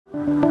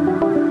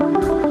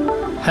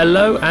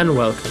Hello and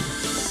welcome.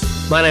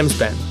 My name's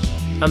Ben.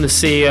 I'm the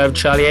CEO of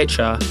Charlie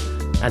HR,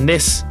 and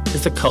this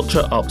is the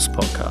Culture Ops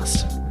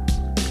Podcast.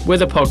 We're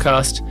the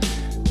podcast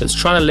that's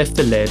trying to lift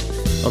the lid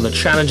on the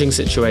challenging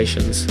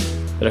situations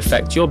that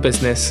affect your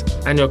business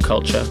and your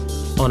culture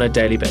on a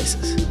daily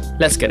basis.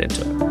 Let's get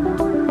into it.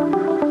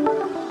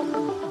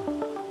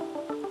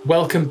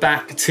 Welcome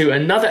back to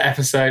another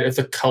episode of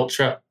the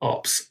Culture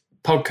Ops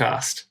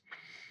Podcast.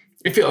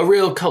 If you're a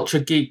real culture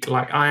geek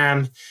like I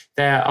am,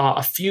 there are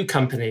a few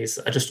companies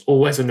that are just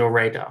always on your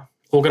radar.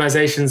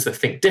 Organizations that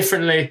think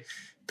differently,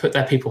 put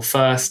their people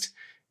first,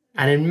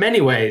 and in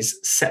many ways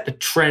set the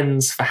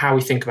trends for how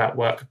we think about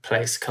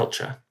workplace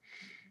culture.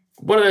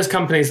 One of those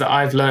companies that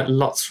I've learned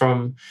lots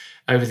from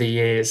over the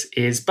years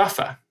is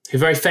Buffer, who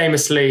very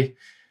famously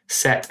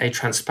set a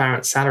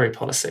transparent salary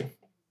policy.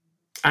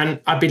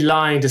 And I'd be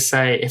lying to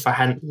say if I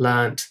hadn't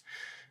learned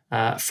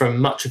from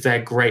much of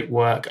their great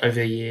work over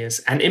the years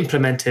and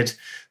implemented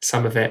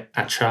some of it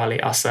at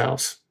Charlie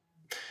ourselves.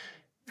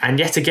 And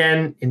yet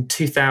again, in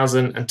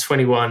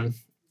 2021,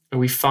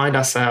 we find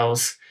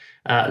ourselves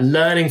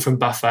learning from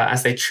Buffer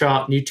as they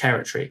chart new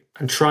territory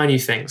and try new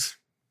things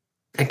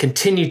and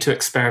continue to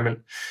experiment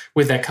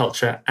with their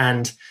culture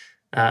and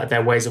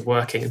their ways of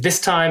working,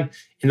 this time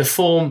in the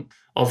form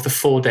of the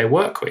 4-day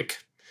work week.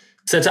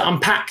 So to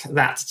unpack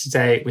that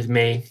today with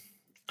me,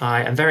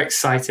 I am very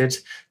excited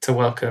to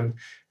welcome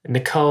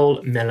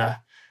Nicole Miller,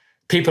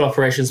 People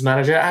Operations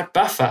Manager at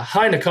Buffer.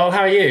 Hi, Nicole.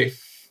 How are you?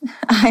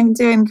 I'm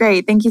doing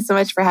great. Thank you so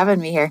much for having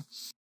me here.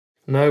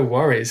 No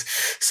worries.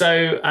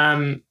 So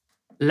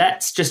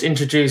let's just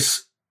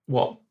introduce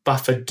what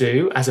Buffer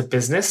do as a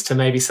business to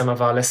maybe some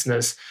of our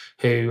listeners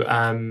who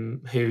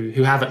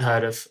haven't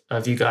heard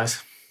of you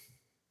guys.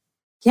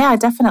 Yeah,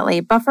 definitely.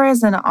 Buffer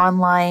is an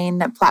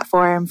online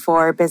platform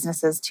for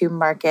businesses to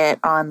market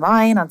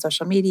online on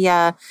social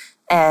media.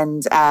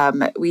 And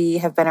we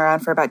have been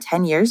around for about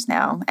 10 years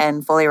now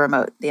and fully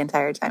remote the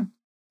entire time.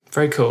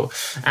 Very cool.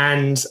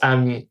 And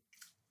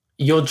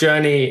your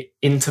journey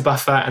into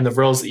Buffer and the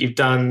roles that you've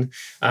done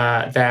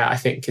there, I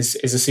think, is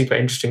a super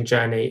interesting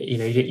journey. You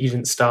know, you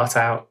didn't start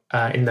out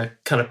in the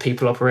kind of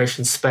people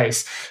operations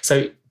space.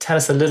 So tell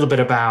us a little bit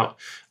about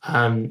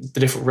the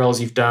different roles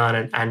you've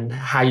done and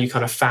how you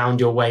kind of found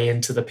your way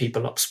into the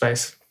people ops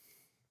space.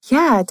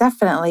 Yeah,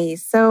 definitely.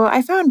 So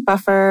I found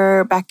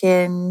Buffer back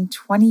in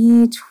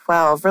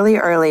 2012, really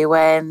early,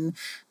 when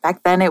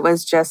back then it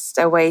was just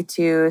a way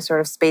to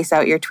sort of space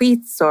out your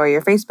tweets or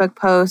your Facebook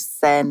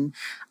posts. And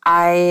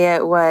I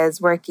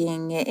was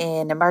working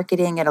in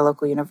marketing at a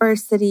local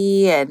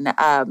university, and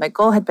my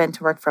goal had been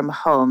to work from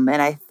home.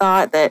 And I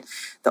thought that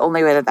the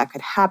only way that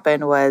could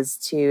happen was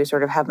to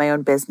sort of have my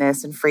own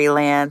business and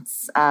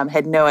freelance.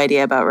 Had no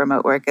idea about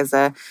remote work as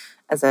a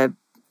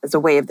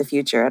way of the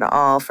future at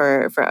all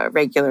for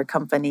regular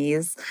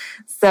companies.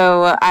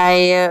 So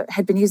I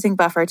had been using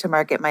Buffer to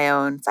market my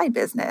own side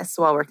business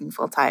while working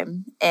full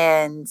time,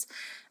 and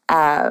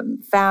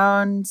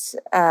found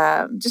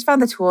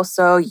the tool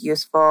so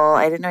useful.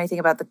 I didn't know anything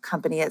about the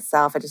company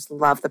itself. I just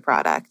loved the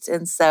product.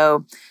 And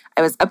so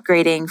I was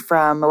upgrading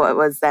from what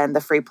was then the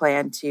free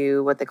plan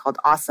to what they called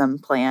Awesome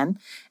plan,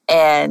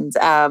 and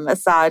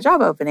saw a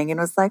job opening and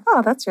was like,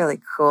 oh, that's really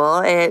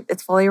cool.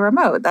 It's fully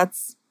remote.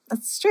 That's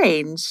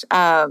strange.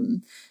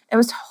 It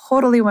was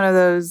totally one of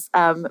those,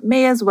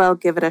 may as well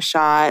give it a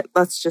shot.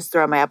 Let's just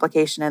throw my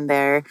application in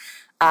there.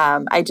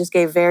 I just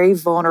gave very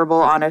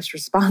vulnerable, honest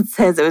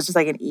responses. It was just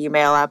like an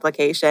email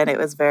application. It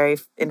was very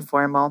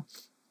informal.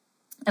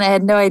 And I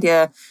had no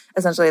idea,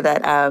 essentially,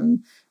 that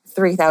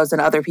 3,000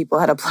 other people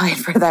had applied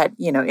for that,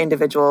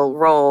 individual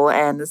role.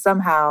 And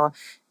somehow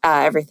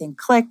everything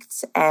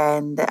clicked,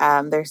 and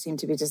there seemed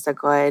to be just a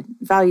good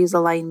values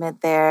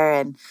alignment there,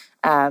 and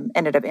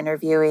ended up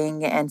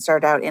interviewing and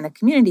started out in a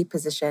community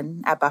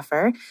position at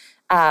Buffer.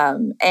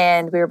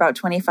 And we were about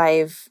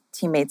 25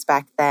 teammates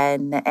back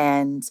then.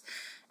 And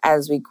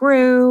as we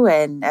grew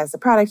and as the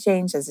product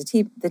changed, as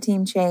the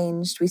team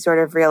changed, we sort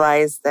of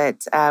realized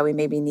that we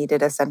maybe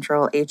needed a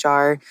central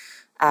HR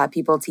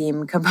people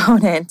team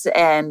component.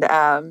 And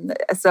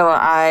so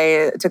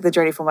I took the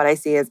journey from what I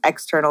see as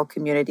external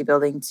community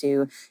building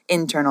to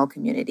internal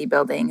community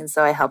building. And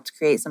so I helped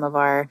create some of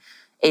our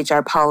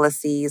HR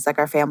policies, like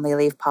our family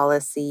leave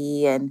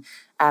policy, and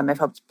I've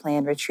helped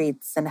plan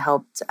retreats and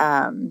helped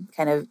kind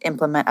of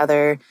implement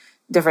other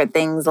different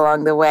things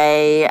along the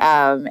way.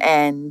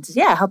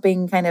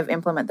 Helping kind of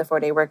implement the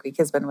 4-day work week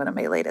has been one of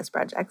my latest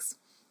projects.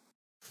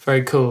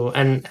 Very cool.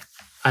 And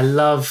I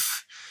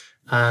love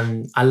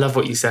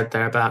what you said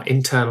there about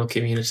internal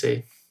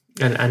community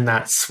and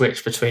that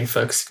switch between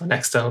focusing on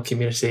external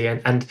community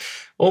and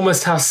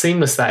almost how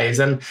seamless that is.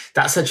 And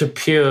that's such a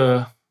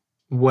pure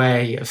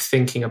way of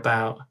thinking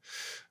about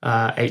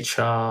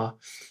HR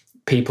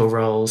people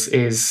roles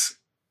is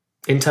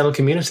internal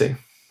community.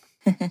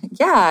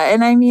 Yeah.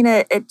 And I mean,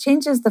 it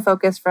changes the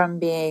focus from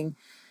being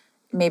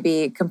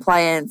maybe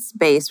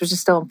compliance-based, which is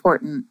still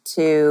important,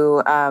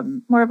 to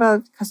more of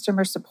a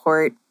customer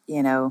support,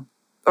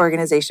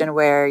 organization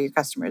where your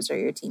customers are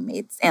your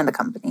teammates and the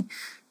company.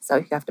 So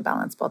you have to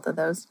balance both of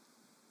those.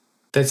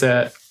 There's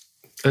a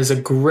there's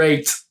a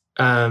great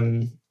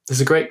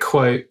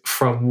quote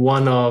from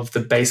one of the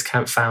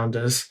Basecamp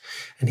founders,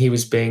 and I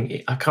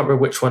can't remember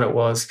which one it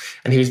was,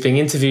 and he was being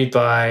interviewed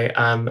by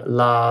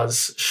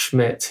Lars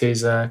Schmidt,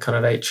 who's a kind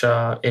of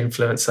HR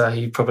influencer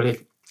who you've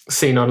probably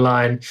seen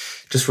online,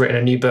 just written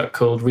a new book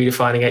called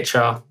Redefining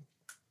HR.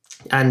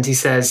 And he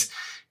says,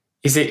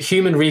 is it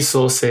human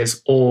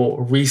resources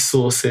or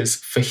resources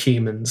for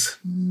humans?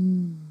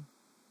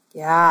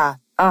 Yeah.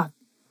 Oh,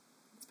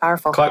 it's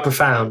powerful. Quite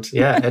profound.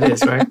 Yeah, it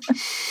is, right?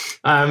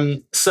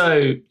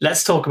 So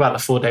let's talk about the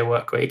 4-day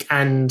work week.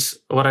 And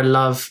what I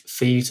love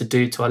for you to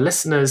do to our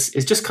listeners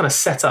is just kind of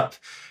set up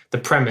the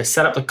premise,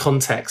 set up the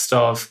context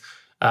of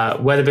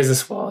where the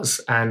business was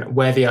and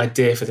where the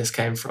idea for this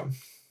came from.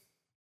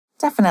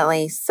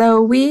 Definitely. So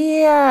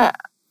we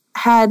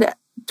had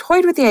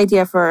toyed with the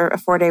idea for a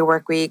 4-day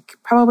work week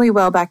probably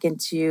well back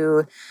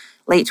into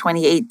late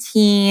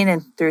 2018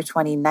 and through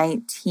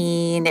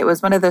 2019. It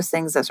was one of those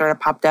things that sort of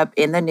popped up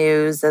in the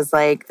news as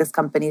like, this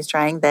company's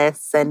trying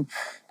this. And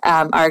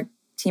our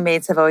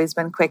teammates have always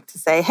been quick to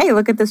say, hey,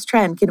 look at this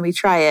trend. Can we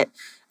try it?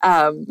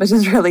 Which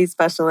is really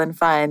special and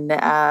fun.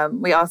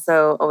 We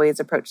also always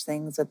approach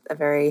things with a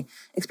very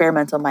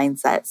experimental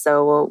mindset.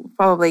 So we'll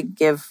probably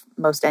give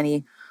most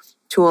any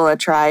tool a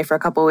try for a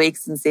couple of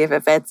weeks and see if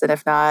it fits. And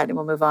if not,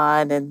 we'll move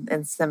on.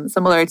 And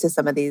similar to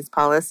some of these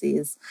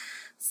policies.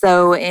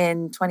 So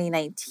in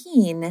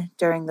 2019,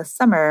 during the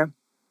summer,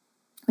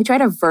 we tried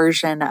a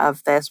version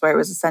of this where it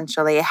was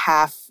essentially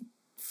half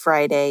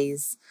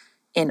Fridays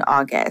in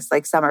August,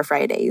 like summer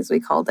Fridays, we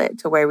called it,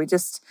 to where we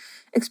just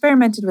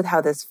experimented with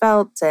how this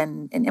felt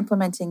and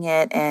implementing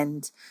it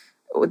and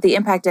the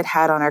impact it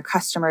had on our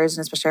customers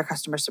and especially our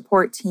customer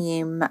support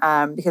team,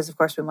 because of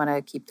course we want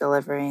to keep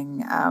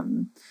delivering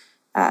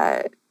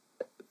a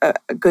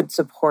good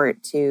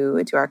support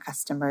to our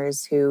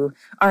customers who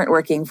aren't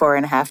working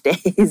 4.5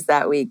 days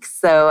that week.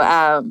 So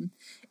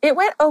it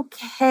went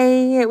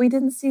okay. We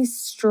didn't see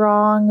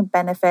strong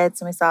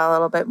benefits, and we saw a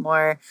little bit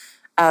more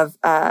of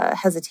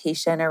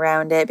hesitation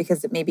around it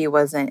because it maybe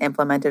wasn't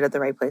implemented at the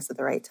right place at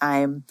the right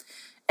time.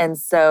 And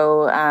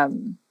so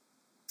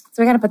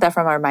we got to put that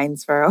from our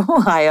minds for a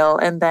while,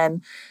 and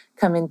then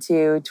come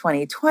into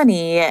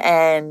 2020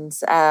 and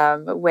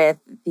with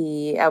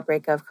the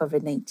outbreak of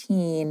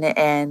COVID-19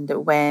 and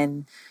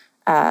when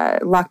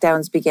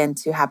lockdowns began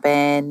to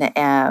happen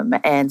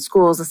and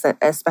schools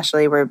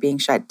especially were being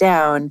shut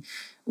down,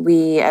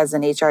 we as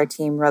an HR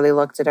team really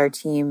looked at our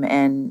team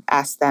and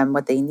asked them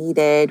what they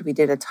needed. We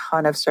did a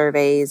ton of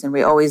surveys, and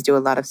we always do a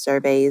lot of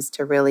surveys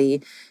to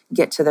really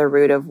get to the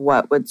root of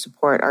what would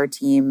support our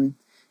team.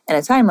 In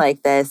a time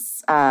like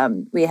this,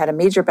 we had a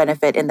major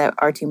benefit in that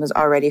our team was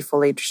already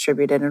fully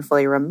distributed and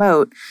fully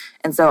remote.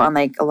 And so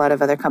unlike a lot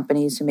of other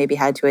companies who maybe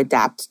had to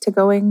adapt to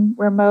going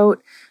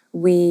remote,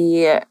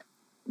 we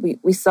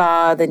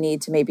saw the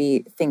need to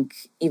maybe think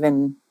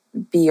even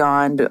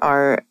beyond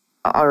our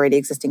already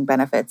existing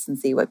benefits and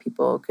see what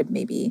people could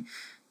maybe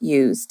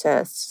use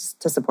to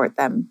support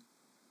them.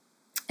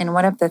 And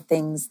one of the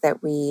things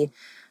that we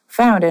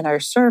found in our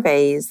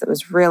surveys that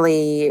was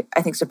really,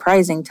 I think,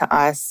 surprising to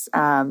us,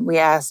 we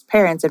asked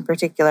parents in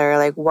particular,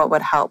 like, what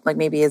would help? Like,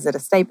 maybe is it a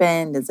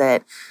stipend? Is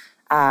it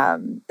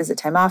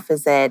time off?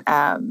 Is it,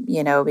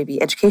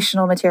 maybe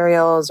educational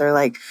materials or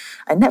like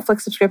a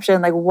Netflix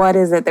subscription? Like, what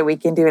is it that we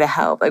can do to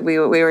help? Like, we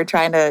were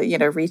trying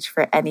to, reach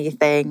for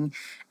anything.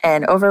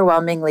 And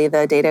overwhelmingly,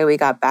 the data we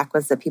got back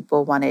was that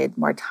people wanted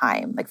more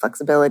time, like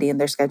flexibility in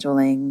their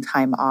scheduling,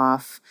 time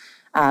off,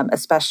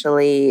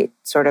 especially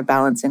sort of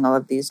balancing all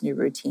of these new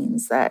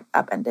routines that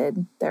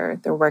upended their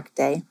work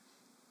day.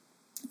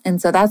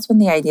 And so that's when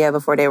the idea of a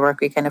 4-day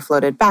work week kind of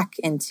floated back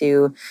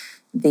into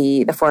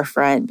the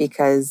forefront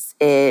because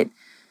it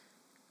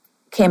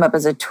came up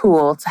as a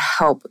tool to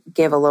help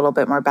give a little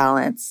bit more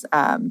balance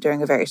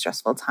during a very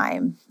stressful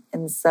time.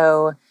 And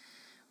so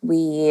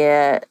we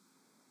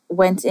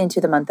went into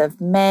the month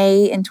of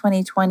May in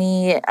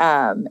 2020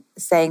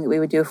 saying that we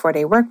would do a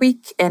 4-day work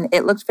week. And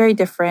it looked very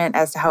different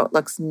as to how it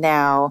looks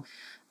now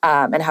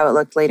and how it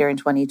looked later in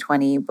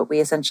 2020. But we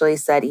essentially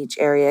said each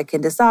area can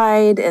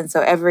decide. And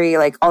so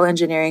all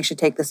engineering should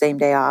take the same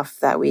day off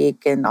that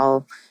week, and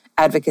all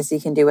advocacy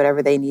can do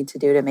whatever they need to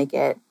do to make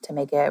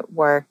it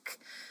work.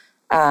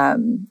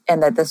 And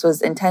that this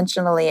was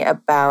intentionally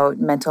about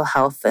mental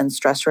health and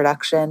stress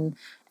reduction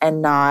and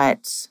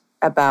not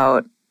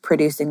about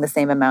producing the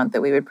same amount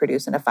that we would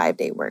produce in a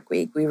 5-day work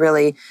week. We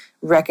really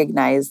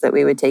recognized that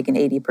we would take an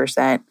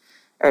 80%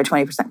 or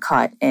 20%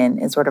 cut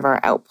in sort of our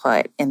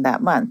output in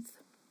that month.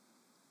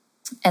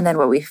 And then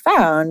what we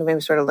found when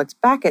we sort of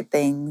looked back at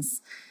things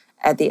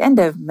at the end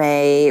of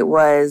May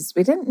was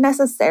we didn't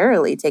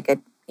necessarily take a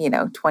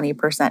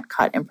 20%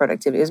 cut in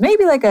productivity. It was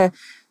maybe like a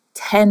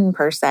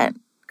 10%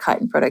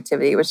 cut in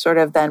productivity, which sort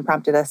of then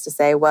prompted us to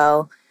say,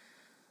 well,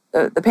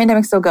 the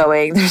pandemic's still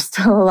going. There's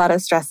still a lot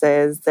of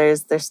stresses.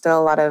 There's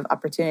still a lot of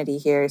opportunity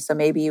here. So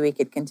maybe we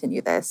could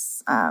continue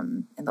this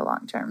in the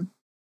long term.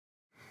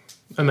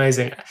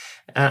 Amazing.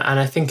 And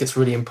I think it's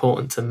really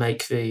important to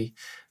make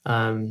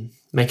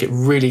it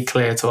really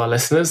clear to our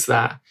listeners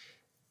that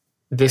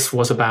this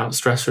was about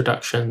stress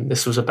reduction.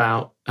 This was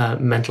about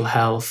mental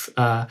health,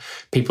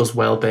 people's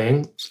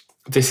well-being.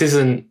 This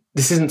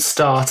isn't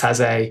start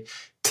as a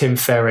Tim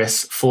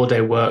Ferriss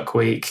 4-day work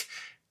week,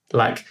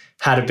 like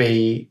how to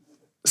be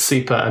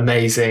super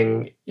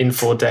amazing in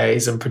 4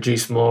 days and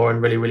produce more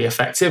and really, really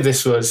effective.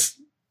 This was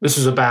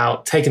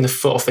about taking the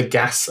foot off the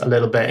gas a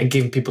little bit and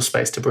giving people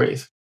space to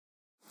breathe.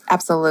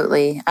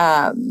 Absolutely.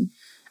 And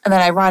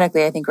then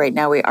ironically, I think right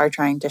now we are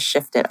trying to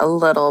shift it a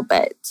little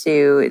bit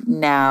to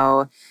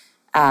now,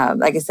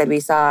 like I said, we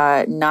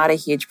saw not a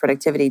huge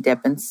productivity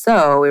dip. And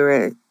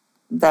so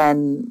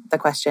then the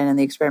question and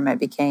the experiment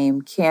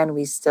became, can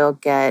we still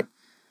get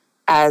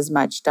as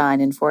much done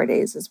in 4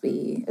 days as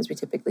we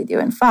typically do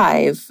in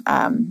 5,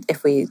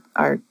 if we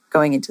are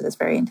going into this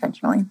very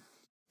intentionally?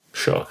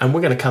 Sure. And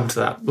we're going to come to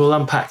that. We'll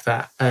unpack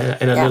that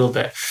in a little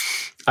bit.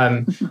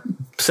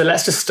 So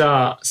let's just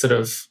start sort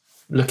of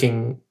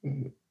looking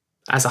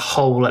as a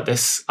whole at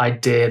this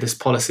idea, this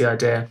policy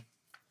idea.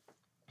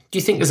 Do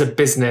you think as a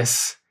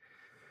business,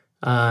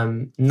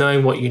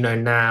 knowing what you know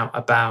now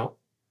about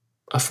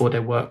a 4-day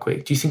work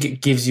week, do you think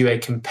it gives you a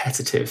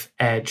competitive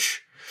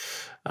edge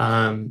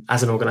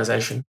as an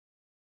organization?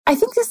 I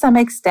think to some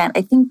extent,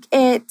 I think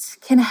it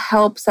can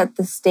help set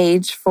the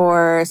stage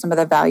for some of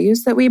the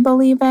values that we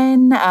believe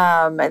in,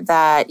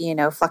 that,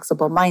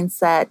 flexible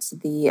mindset,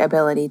 the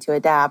ability to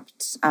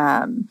adapt,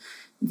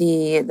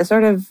 the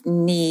sort of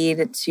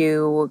need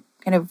to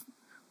kind of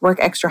work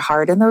extra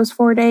hard in those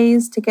 4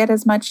 days to get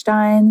as much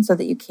done so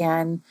that you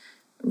can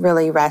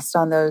really rest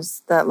on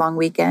that long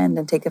weekend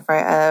and take a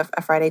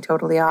Friday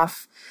totally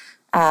off.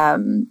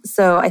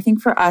 So I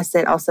think for us,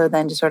 it also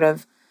then just sort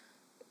of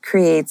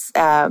creates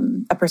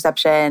a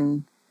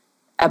perception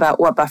about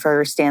what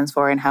Buffer stands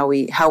for and how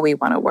we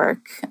want to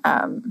work.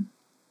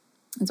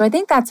 And so I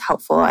think that's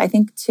helpful. I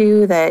think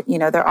too that,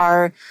 there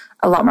are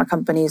a lot more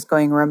companies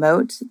going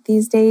remote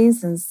these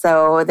days. And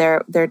so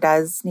there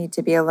does need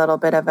to be a little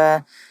bit of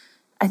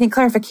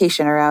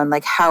clarification around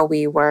like how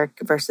we work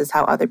versus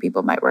how other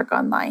people might work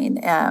online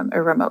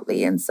or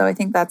remotely. And so I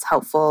think that's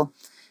helpful.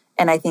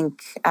 And I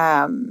think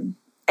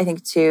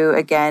too,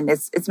 again,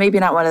 it's maybe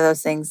not one of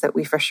those things that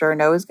we for sure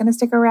know is going to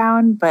stick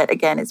around, but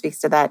again, it speaks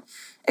to that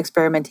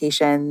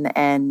experimentation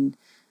and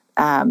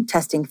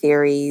testing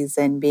theories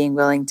and being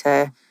willing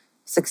to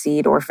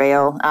succeed or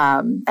fail.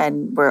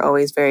 And we're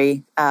always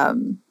very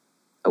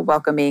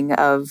welcoming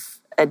of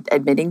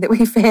admitting that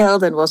we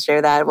failed, and we'll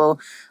share that. We'll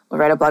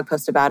write a blog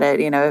post about it.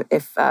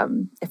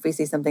 If we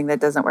see something that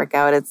doesn't work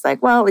out, it's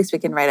like, well, at least we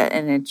can write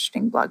an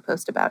interesting blog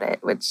post about it,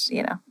 which,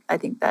 I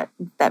think that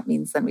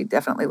means then we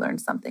definitely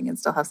learned something and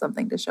still have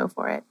something to show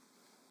for it.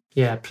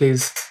 Yeah,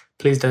 please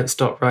don't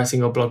stop writing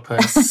your blog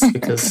posts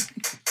because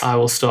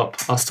I'll stop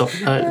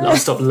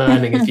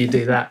learning if you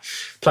do that.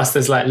 Plus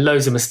there's like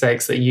loads of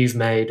mistakes that you've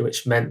made,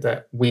 which meant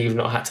that we've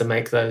not had to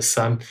make those.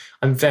 So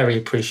I'm very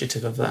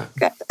appreciative of that.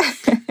 Good.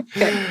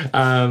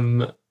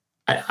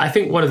 I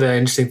think one of the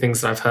interesting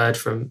things that I've heard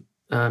from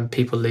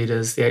people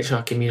leaders, the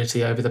HR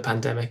community over the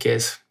pandemic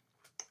is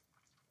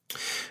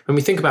when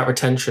we think about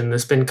retention,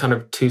 there's been kind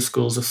of two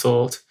schools of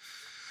thought.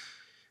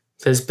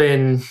 There's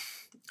been,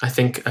 I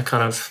think, a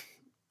kind of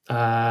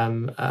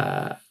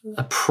a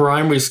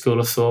primary school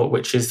of thought,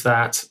 which is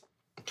that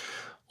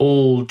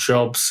all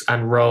jobs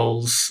and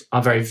roles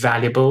are very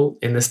valuable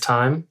in this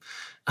time.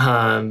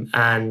 In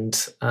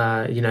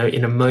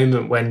a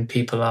moment when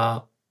people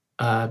are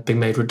being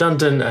made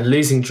redundant and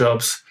losing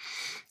jobs,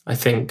 I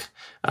think,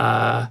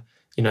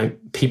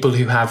 people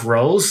who have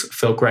roles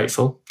feel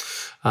grateful.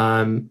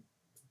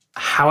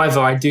 However,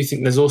 I do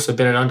think there's also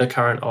been an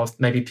undercurrent of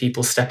maybe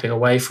people stepping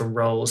away from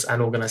roles and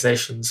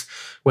organizations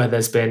where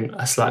there's been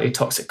a slightly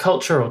toxic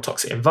culture or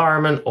toxic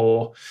environment,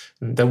 or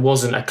there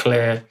wasn't a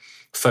clear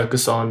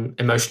focus on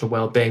emotional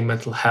well-being,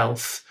 mental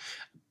health.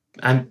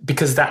 And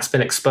because that's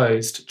been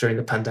exposed during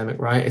the pandemic,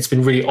 right? It's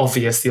been really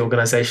obvious the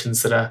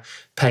organizations that are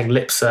paying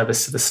lip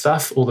service to the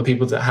stuff, all the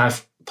people that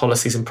have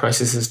policies and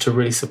processes to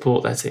really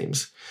support their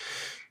teams.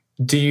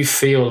 Do you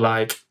feel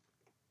like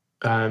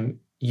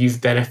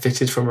you've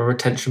benefited from a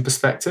retention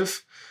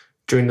perspective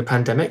during the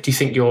pandemic? Do you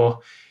think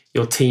your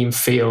team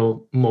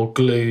feel more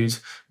glued,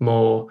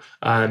 more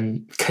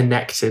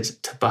connected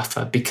to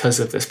Buffer because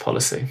of this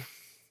policy?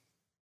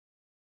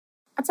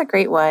 That's a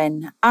great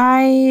one.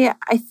 I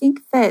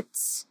think that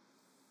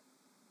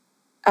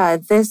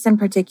this in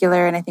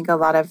particular, and I think a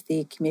lot of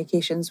the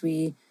communications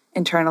we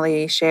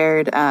internally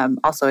shared,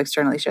 also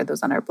externally shared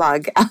those on our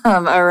blog,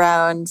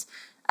 around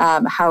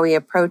how we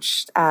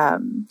approached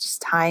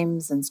just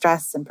times and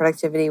stress and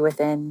productivity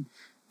within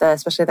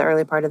especially the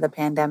early part of the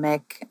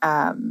pandemic,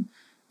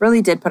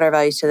 really did put our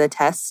values to the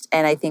test.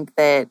 And I think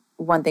that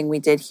one thing we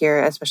did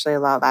hear, especially a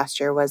lot last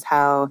year, was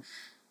how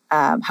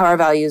our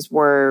values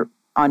were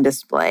on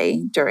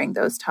display during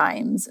those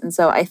times. And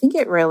so I think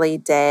it really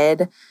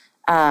did.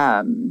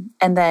 And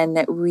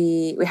then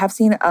we have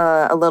seen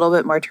a little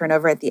bit more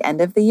turnover at the end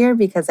of the year,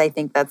 because I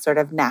think that's sort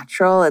of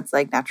natural. It's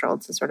like natural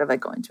to sort of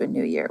like go into a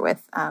new year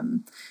with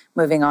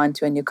moving on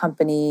to a new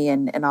company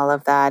and all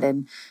of that.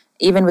 And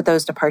even with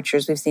those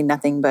departures, we've seen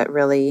nothing but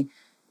really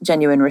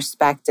genuine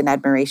respect and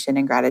admiration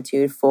and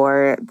gratitude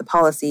for the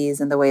policies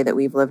and the way that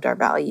we've lived our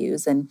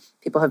values. And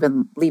people have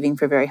been leaving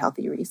for very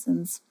healthy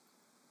reasons,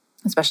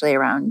 especially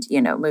around,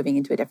 moving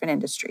into a different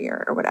industry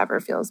or whatever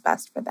feels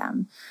best for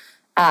them.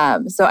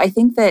 So I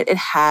think that it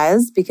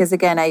has, because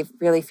again, I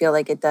really feel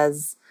like it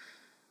does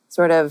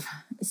sort of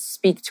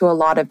speak to a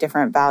lot of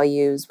different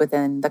values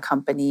within the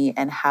company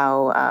and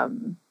how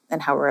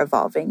we're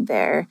evolving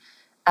there.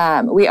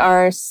 We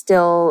are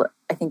still,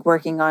 I think,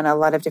 working on a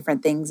lot of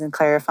different things and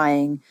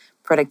clarifying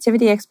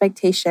productivity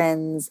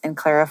expectations and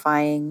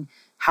clarifying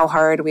how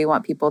hard we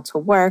want people to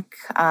work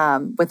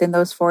within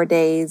those 4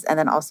 days. And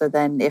then also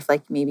if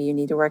like maybe you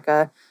need to work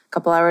a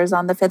couple hours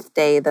on the 5th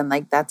day, then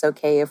like that's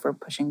okay if we're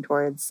pushing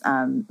towards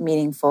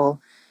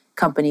meaningful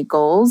company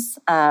goals.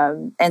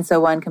 And so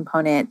one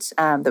component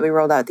that we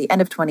rolled out at the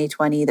end of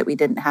 2020 that we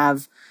didn't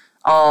have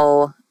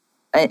all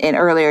in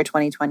earlier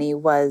 2020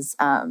 was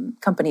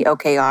company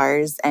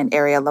OKRs and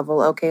area level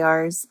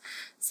OKRs.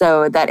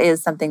 So that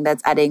is something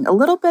that's adding a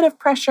little bit of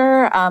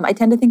pressure. I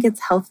tend to think it's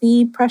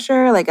healthy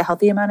pressure, like a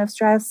healthy amount of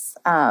stress,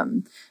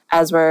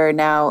 as we're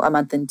now a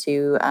month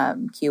into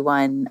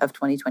Q1 of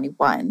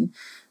 2021.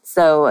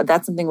 So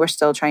that's something we're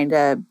still trying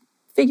to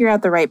figure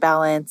out the right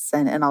balance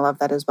and all of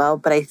that as well.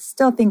 But I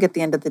still think at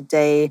the end of the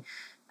day,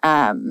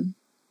 overall,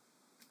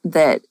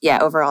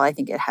 I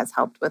think it has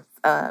helped with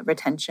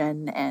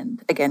retention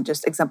and, again,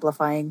 just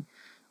exemplifying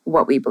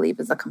what we believe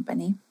as a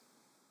company.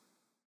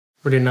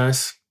 Really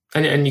nice.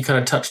 And you kind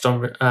of touched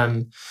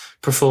on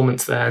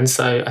performance there. And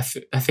so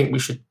I think we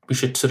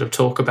should sort of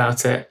talk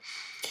about it.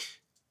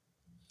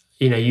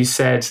 You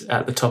said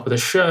at the top of the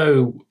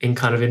show in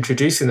kind of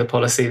introducing the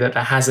policy that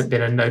there hasn't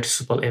been a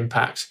noticeable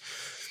impact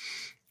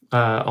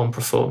on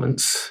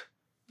performance.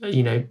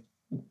 That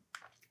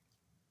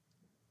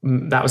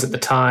was at the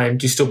time.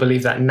 Do you still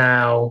believe that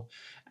now?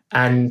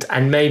 And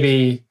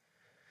maybe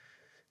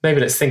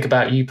let's think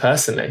about you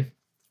personally.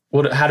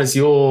 How does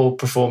your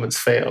performance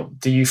feel?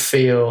 Do you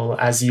feel,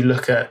 as you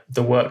look at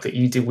the work that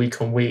you do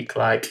week on week,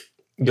 like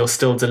you're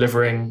still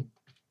delivering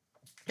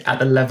at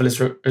the level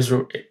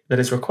that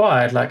is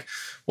required? Like,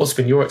 what's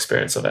been your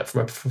experience of it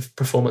from a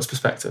performance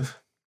perspective?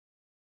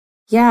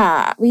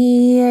 Yeah,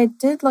 we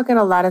did look at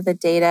a lot of the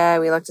data.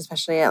 We looked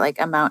especially at like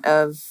amount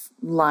of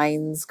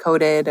lines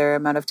coded or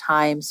amount of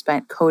time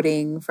spent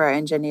coding for our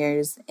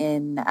engineers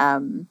and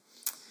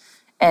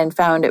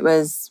found it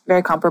was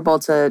very comparable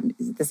to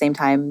the same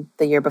time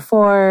the year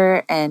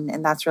before.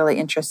 And that's really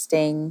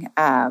interesting.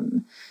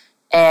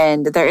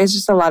 And there is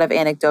just a lot of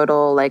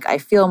anecdotal, like I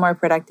feel more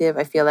productive.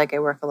 I feel like I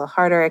work a little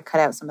harder. I cut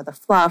out some of the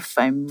fluff.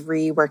 I'm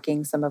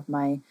reworking some of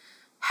my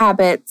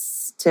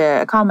habits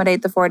to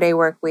accommodate the 4-day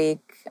work week.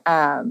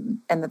 And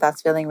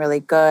that's feeling really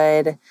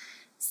good.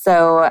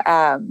 So,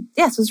 so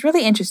it's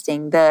really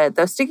interesting.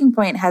 The sticking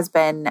point has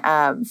been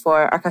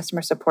for our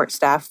customer support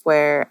staff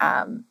where,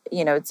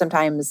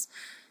 sometimes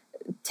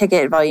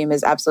ticket volume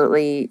is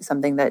absolutely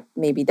something that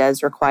maybe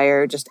does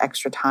require just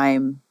extra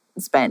time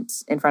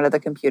spent in front of the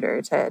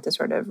computer to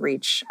sort of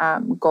reach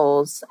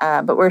goals.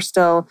 But we're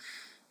still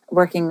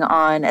working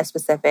on a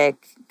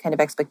specific kind of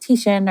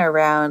expectation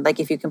around, like,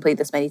 if you complete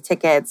this many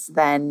tickets,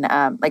 then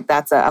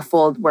that's a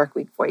full work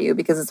week for you,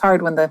 because it's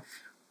hard when the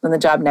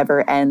job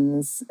never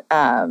ends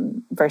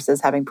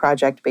versus having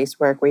project-based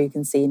work where you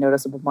can see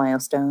noticeable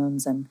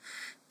milestones and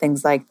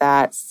things like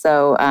that.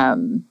 So,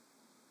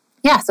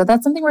 so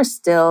that's something we're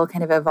still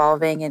kind of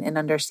evolving and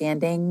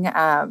understanding.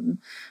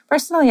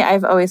 Personally,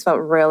 I've always felt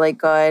really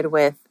good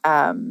with,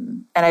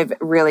 and I've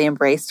really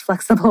embraced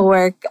flexible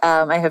work.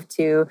 I have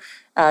 2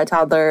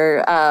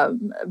 toddler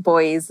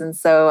boys, and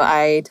so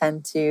I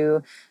tend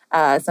to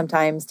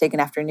sometimes take an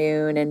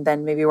afternoon and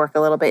then maybe work a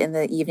little bit in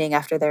the evening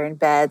after they're in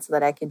bed so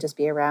that I can just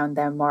be around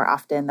them more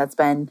often. That's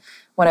been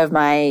one of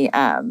my,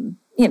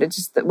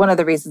 just one of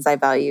the reasons I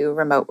value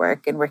remote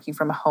work and working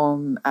from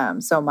home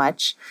so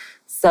much.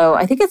 So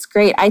I think it's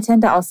great. I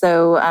tend to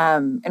also,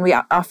 and we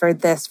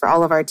offered this for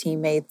all of our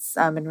teammates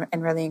and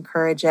really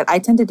encourage it. I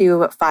tend to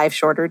do 5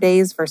 shorter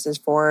days versus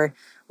 4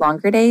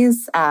 longer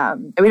days.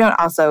 And we don't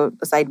also,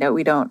 a side note,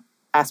 we don't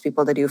ask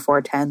people to do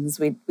 4 10s.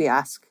 We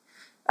ask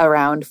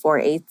around 4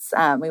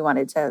 8s. We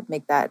wanted to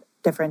make that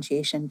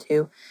differentiation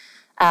too.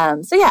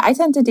 I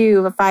tend to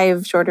do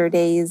 5 shorter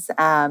days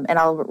and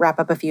I'll wrap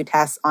up a few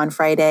tasks on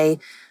Friday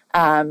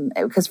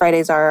because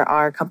Fridays are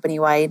our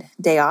company-wide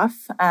day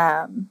off.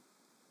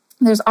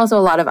 There's also a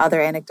lot of other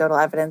anecdotal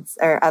evidence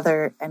or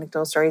other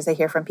anecdotal stories I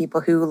hear from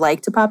people who like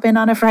to pop in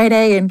on a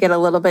Friday and get a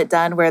little bit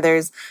done where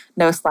there's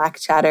no Slack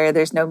chatter,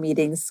 there's no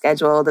meetings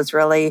scheduled. It's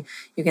really,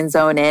 you can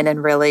zone in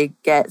and really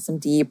get some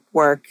deep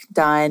work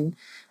done.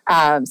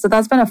 So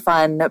that's been a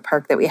fun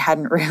perk that we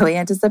hadn't really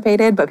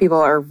anticipated, but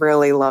people are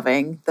really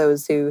loving.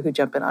 Those who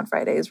jump in on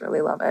Fridays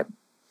really love it.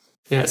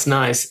 Yeah, it's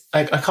nice.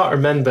 I can't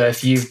remember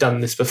if you've done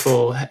this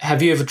before.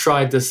 Have you ever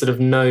tried this sort of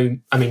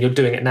you're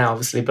doing it now,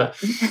 obviously,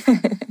 but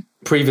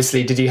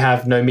previously, did you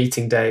have no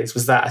meeting days?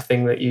 Was that a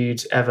thing that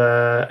you'd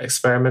ever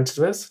experimented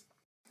with?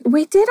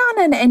 We did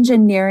on an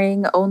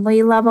engineering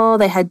only level.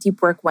 They had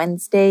Deep Work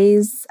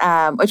Wednesdays,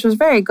 which was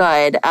very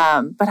good.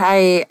 But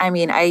I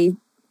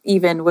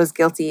even was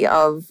guilty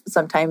of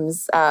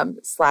sometimes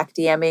Slack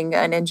DMing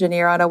an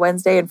engineer on a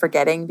Wednesday and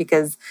forgetting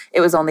because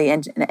it was only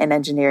in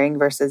engineering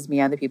versus me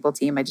on the people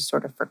team. I just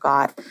sort of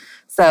forgot.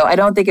 So I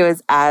don't think it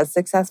was as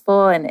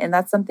successful. And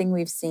that's something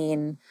we've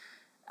seen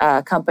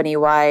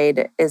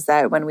company-wide, is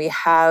that when we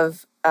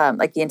have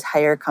like the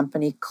entire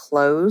company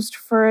closed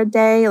for a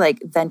day,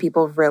 like then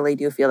people really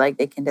do feel like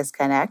they can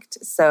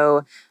disconnect.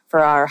 So for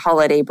our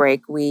holiday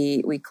break,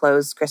 we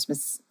close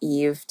Christmas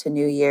Eve to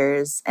New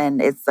Year's, and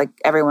it's like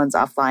everyone's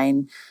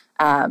offline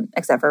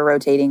except for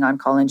rotating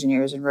on-call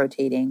engineers and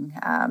rotating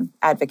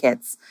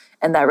advocates.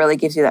 And that really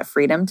gives you that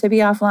freedom to be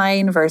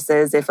offline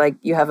versus if like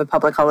you have a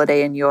public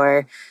holiday in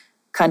your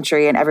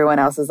country and everyone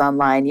else is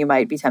online, you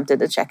might be tempted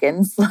to check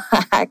in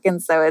Slack.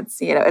 And so it's,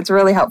 it's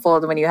really helpful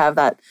when you have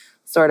that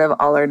sort of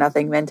all or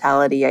nothing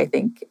mentality, I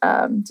think,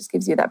 just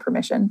gives you that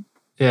permission.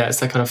 Yeah, it's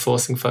that kind of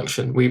forcing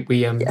function. We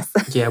Yes.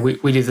 yeah, we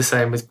do the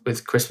same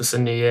with Christmas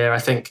and New Year. I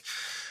think,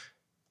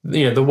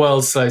 the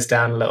world slows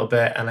down a little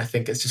bit, and I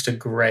think it's just a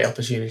great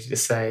opportunity to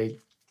say,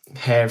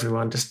 hey,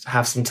 everyone, just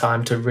have some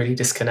time to really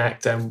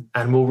disconnect, and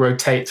we'll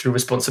rotate through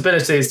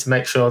responsibilities to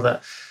make sure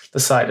that the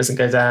site doesn't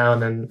go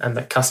down and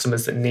that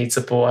customers that need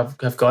support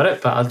have got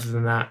it. But other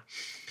than that,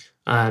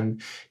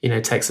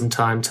 take some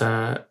time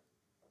to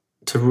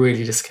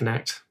really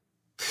disconnect.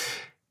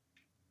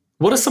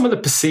 What are some of the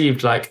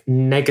perceived like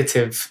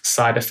negative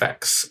side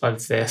effects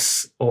of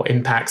this or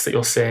impacts that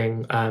you're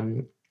seeing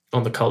on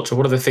the culture?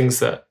 What are the things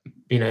that,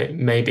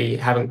 maybe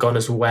haven't gone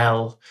as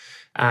well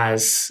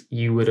as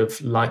you would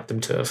have liked them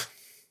to have?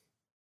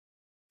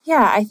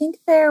 Yeah, I think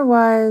there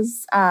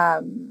was,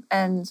 and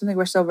something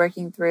we're still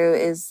working through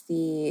is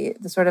the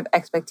sort of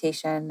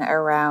expectation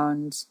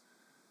around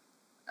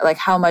like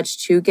how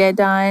much to get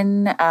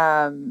done,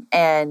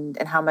 and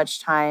how much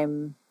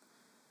time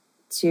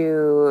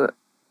to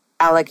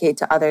allocate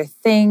to other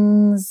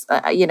things.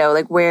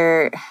 Like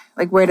where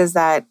does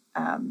that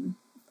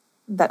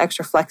that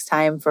extra flex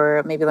time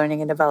for maybe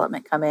learning and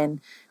development come in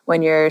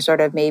when you're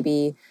sort of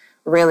maybe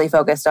really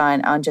focused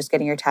on just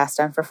getting your tasks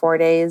done for 4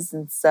 days.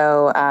 And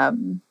so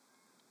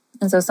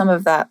some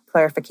of that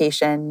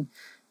clarification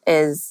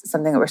is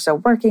something that we're still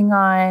working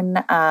on.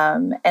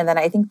 And then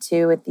I think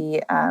too with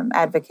the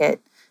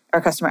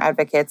customer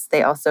advocates,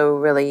 they also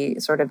really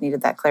sort of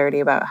needed that clarity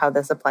about how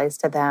this applies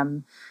to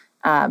them,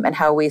 and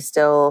how we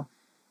still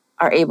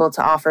are able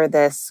to offer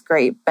this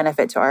great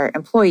benefit to our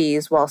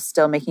employees while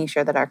still making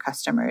sure that our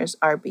customers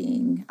are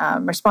being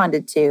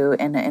responded to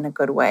in a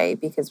good way,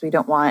 because we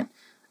don't want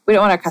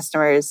our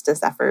customers to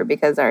suffer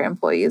because our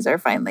employees are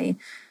finally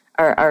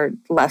are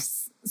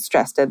less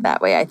stressed in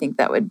that way. I think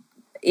that would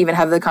even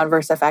have the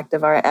converse effect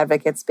of our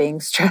advocates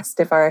being stressed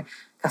if our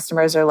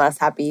customers are less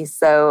happy.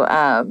 So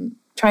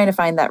trying to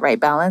find that right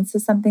balance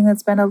is something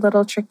that's been a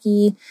little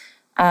tricky.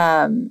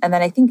 And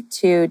then I think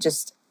too,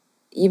 just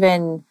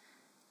even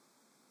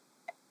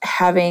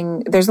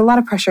there's a lot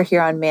of pressure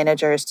here on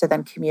managers to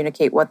then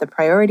communicate what the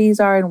priorities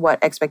are and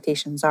what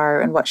expectations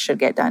are and what should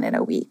get done in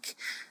a week.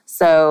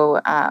 So,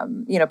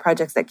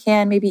 projects that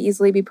can maybe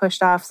easily be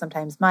pushed off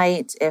sometimes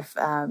might if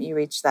you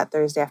reach that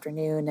Thursday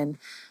afternoon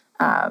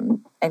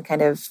and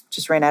kind of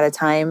just ran out of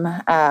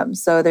time.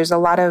 So there's a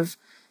lot of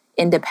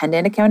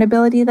independent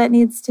accountability that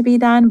needs to be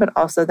done, but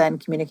also then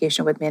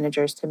communication with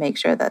managers to make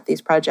sure that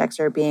these projects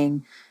are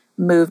being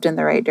moved in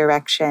the right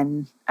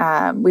direction.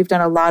 We've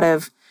done a lot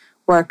of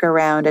work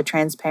around a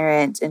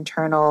transparent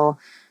internal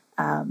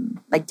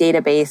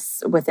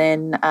database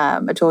within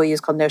a tool we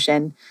use called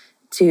Notion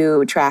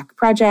to track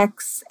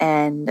projects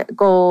and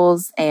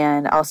goals.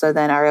 And also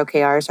then our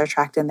OKRs are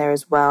tracked in there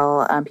as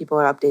well. People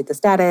will update the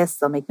status,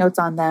 they'll make notes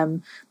on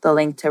them, they'll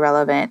link to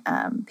relevant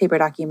paper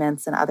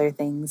documents and other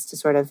things to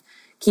sort of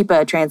keep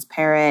a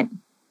transparent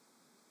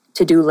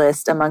to-do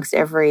list amongst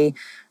every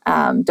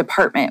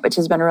department, which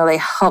has been really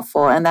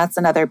helpful. And that's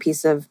another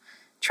piece of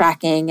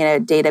tracking and a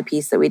data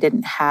piece that we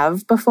didn't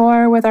have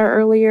before with our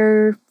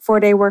earlier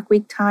 4-day work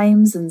week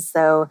times. And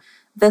so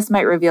this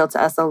might reveal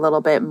to us a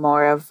little bit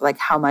more of like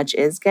how much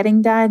is getting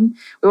done.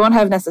 We won't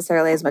have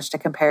necessarily as much to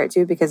compare it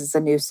to because it's a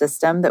new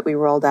system that we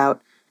rolled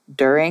out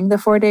during the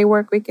 4-day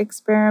work week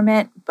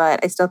experiment. But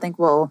I still think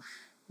we'll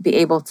be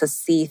able to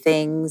see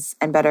things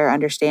and better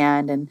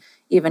understand and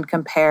even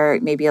compare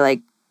maybe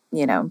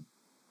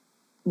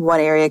one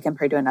area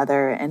compared to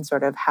another and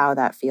sort of how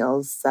that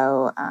feels.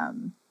 So,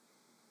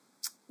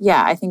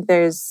 I think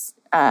there's,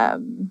 I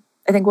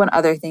think one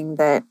other thing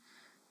that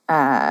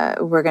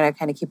we're going to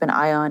kind of keep an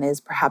eye on is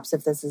perhaps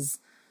if this is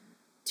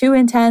too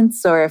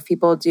intense or if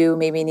people do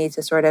maybe need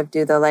to sort of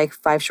do the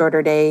 5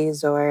 shorter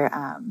days or,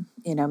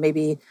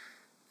 maybe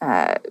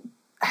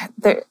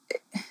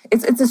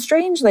it's a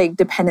strange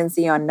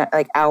dependency on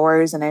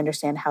hours. And I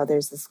understand how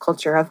there's this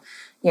culture of,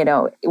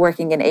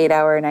 working an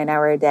 8-hour,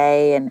 9-hour a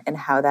day and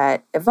how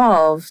that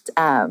evolved.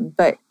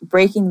 But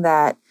breaking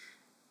that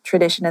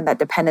tradition and that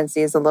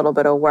dependency is a little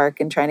bit of work,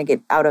 and trying to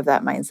get out of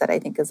that mindset, I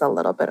think, is a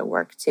little bit of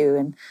work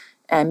too.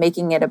 And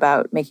making it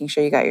about making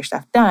sure you got your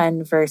stuff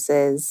done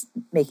versus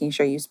making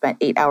sure you spent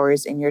 8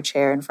 hours in your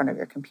chair in front of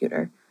your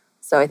computer.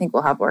 So I think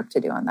we'll have work to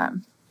do on that.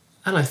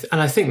 And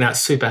I think that's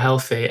super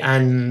healthy.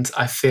 And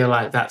I feel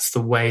like that's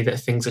the way that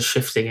things are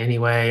shifting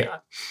anyway.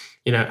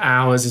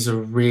 Hours is a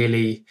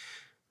really,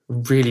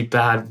 really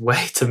bad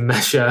way to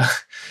measure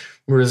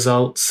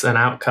results and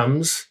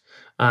outcomes.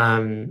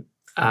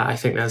 I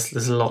think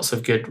there's lots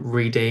of good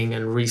reading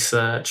and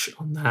research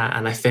on that.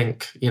 And I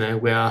think,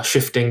 we are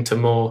shifting to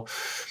more,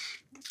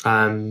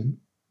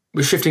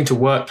 we're shifting to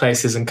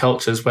workplaces and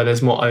cultures where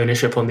there's more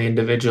ownership on the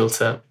individual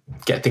to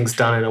get things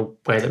done in a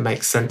way that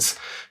makes sense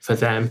for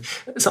them.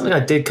 Something I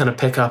did kind of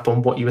pick up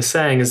on what you were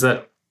saying is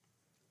that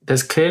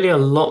there's clearly a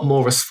lot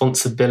more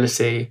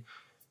responsibility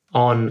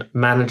on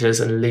managers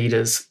and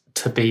leaders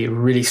to be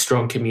really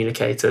strong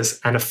communicators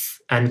and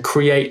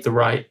set the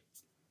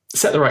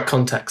right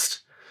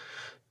context.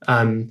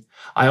 I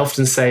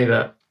often say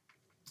that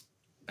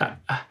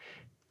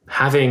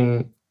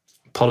having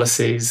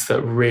policies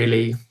that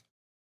really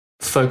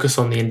focus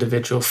on the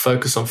individual,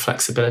 focus on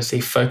flexibility,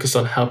 focus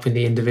on helping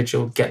the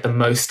individual get the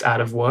most out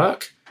of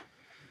work,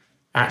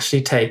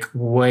 actually take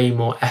way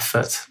more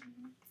effort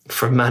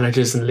from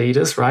managers and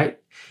leaders, right?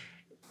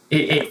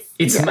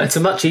 It's a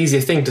much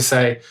easier thing to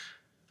say,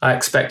 I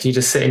expect you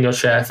to sit in your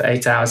chair for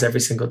 8 hours every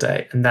single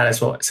day, and that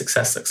is what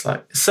success looks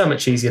like. It's so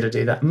much easier to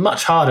do that.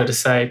 Much harder to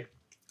say,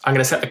 I'm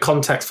going to set the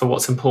context for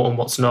what's important,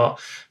 what's not.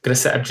 I'm going to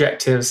set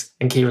objectives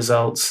and key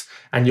results,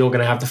 and you're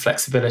going to have the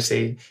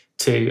flexibility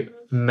to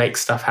make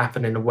stuff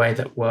happen in a way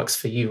that works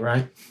for you,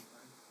 right?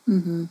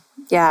 Mm-hmm.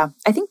 Yeah,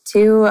 I think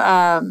too,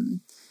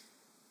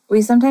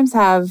 we sometimes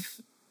have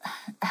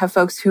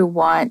folks who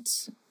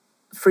want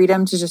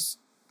freedom to just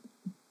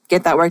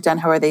get that work done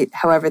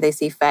however they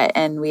see fit.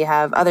 And we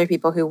have other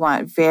people who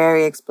want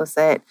very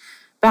explicit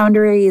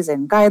boundaries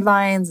and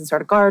guidelines and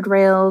sort of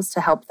guardrails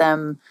to help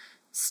them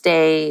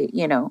stay,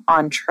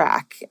 on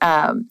track.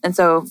 And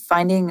so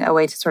finding a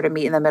way to sort of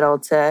meet in the middle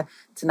to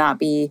not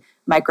be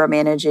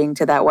micromanaging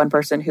to that one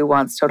person who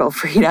wants total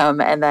freedom,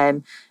 and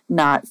then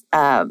not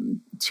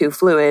too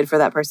fluid for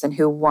that person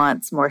who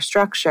wants more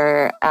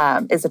structure,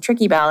 is a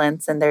tricky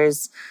balance. And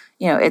there's,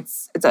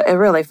 it's a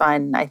really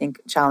fun, I think,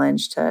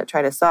 challenge to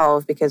try to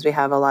solve, because we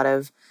have a lot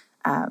of,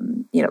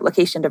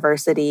 location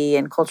diversity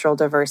and cultural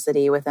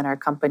diversity within our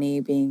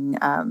company being,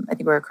 I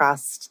think we're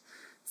across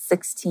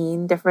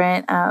 16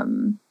 different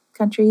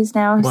countries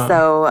now. Wow.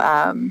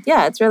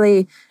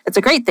 So, it's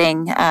a great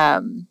thing.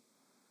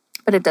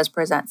 But it does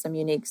present some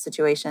unique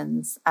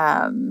situations.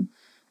 And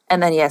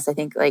then, yes, I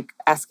think like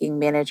asking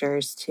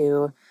managers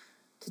to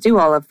do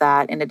all of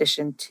that, in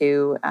addition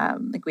to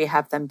we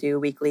have them do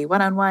weekly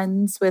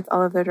one-on-ones with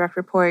all of their direct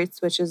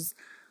reports, which is,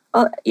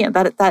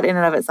 that in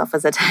and of itself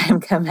is a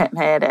time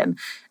commitment, and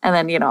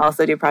then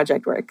also do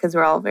project work, because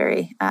we're all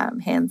very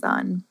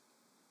hands-on.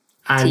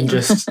 And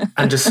just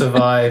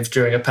survive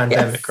during a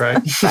pandemic, yes.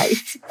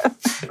 Right?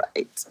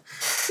 Right.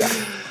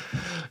 Yeah.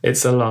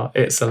 It's a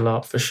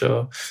lot for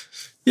sure.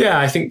 Yeah,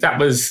 I think that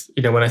was,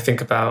 when I think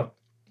about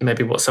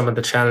maybe what some of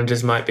the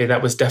challenges might be,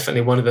 that was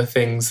definitely one of the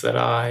things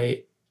that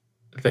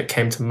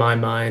came to my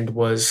mind,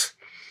 was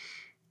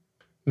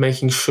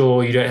making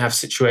sure you don't have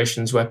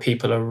situations where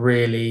people are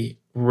really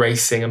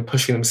racing and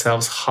pushing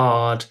themselves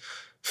hard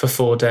for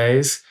 4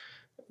 days,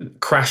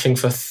 crashing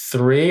for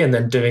 3 and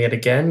then doing it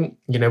again.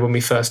 When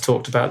we first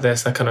talked about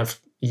this, I kind of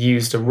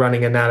used a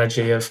running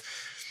analogy of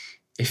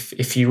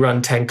if you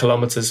run 10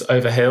 kilometers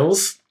over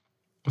hills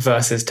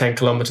versus 10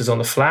 kilometers on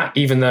the flat,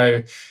 even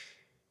though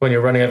when you're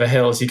running over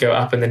hills, you go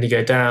up and then you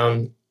go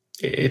down,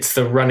 it's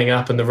the running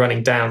up and the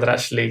running down that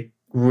actually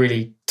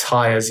really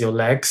tires your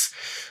legs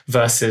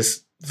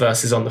versus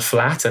on the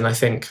flat. And I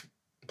think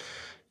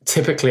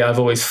typically I've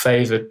always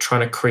favored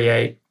trying to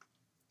create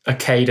a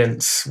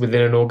cadence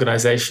within an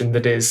organization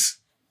that is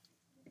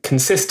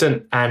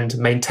consistent and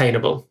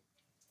maintainable.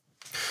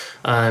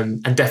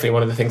 And definitely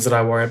one of the things that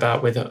I worry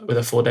about with a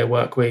 4-day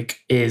work week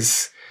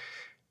is,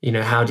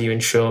 how do you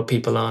ensure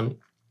people aren't,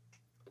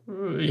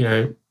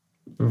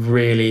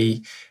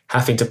 really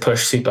having to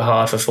push super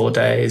hard for 4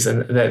 days,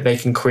 and that they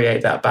can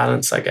create that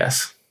balance, I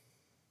guess.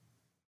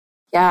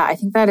 Yeah, I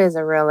think that is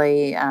a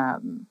really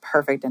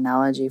perfect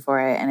analogy for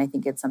it. And I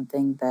think it's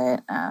something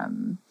that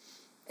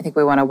I think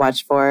we want to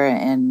watch for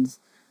and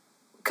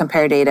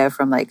compare data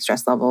from like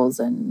stress levels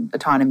and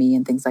autonomy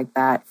and things like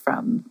that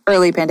from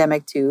early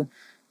pandemic to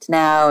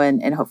now,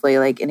 and hopefully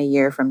like in a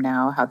year from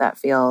now, how that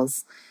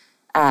feels.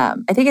 I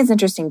think it's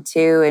interesting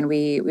too, and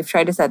we've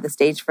tried to set the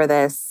stage for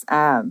this.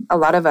 A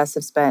lot of us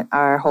have spent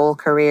our whole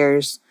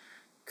careers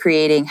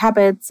creating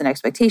habits and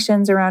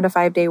expectations around a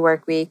 5-day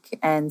work week.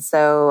 And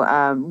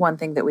so one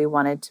thing that we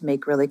wanted to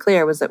make really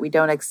clear was that we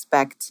don't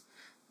expect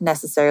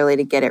necessarily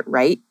to get it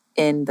right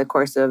in the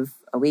course of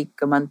a week,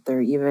 a month, or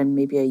even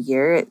maybe a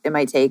year. It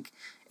might take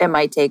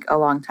a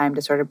long time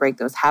to sort of break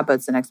those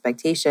habits and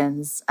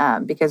expectations,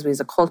 because we as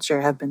a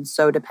culture have been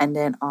so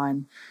dependent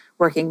on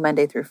working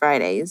Monday through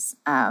Fridays.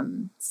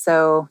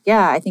 So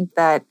yeah, I think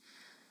that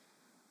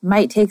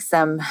might take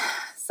some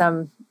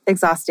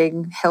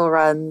exhausting hill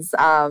runs,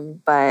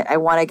 but I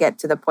want to get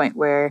to the point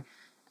where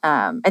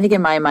I think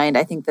in my mind,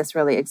 I think this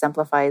really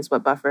exemplifies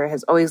what Buffer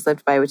has always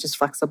lived by, which is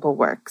flexible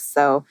work.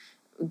 So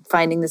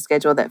finding the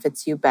schedule that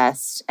fits you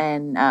best.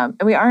 And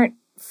we aren't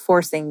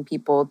forcing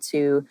people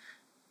to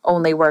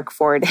only work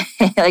 4 days.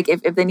 Like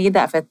if they need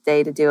that fifth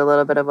day to do a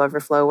little bit of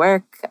overflow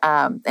work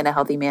in a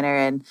healthy manner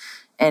and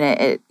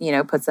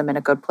it puts them in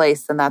a good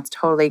place, then that's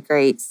totally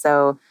great.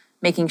 So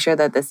making sure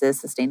that this is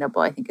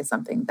sustainable, I think, is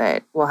something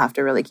that we'll have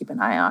to really keep an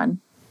eye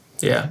on.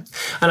 Yeah.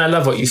 And I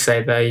love what you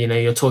say there.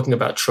 You're talking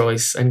about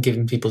choice and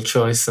giving people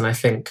choice. And I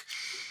think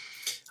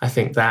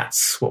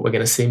that's what we're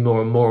going to see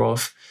more and more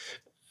of.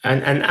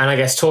 And I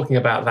guess talking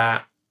about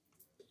that,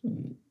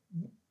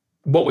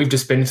 what we've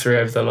just been through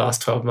over the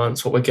last 12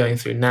 months, what we're going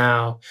through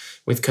now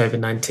with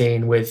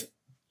COVID-19, with,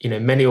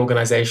 many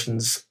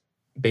organizations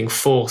being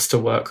forced to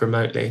work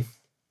remotely,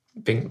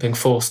 being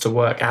forced to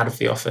work out of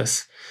the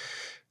office.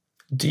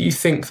 Do you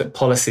think that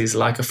policies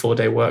like a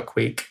 4-day work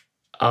week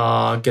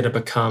are going to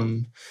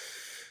become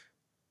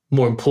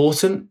more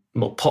important,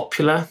 more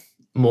popular,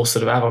 more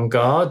sort of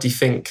avant-garde? Do you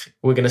think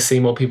we're going to see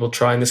more people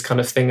trying this kind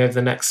of thing over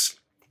the next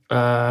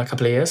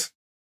couple of years?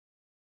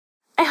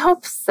 I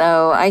hope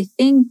so. I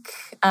think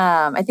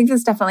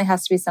this definitely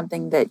has to be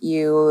something that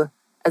you,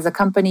 as a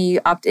company,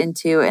 opt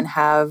into and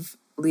have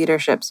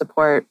leadership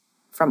support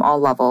from all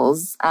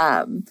levels.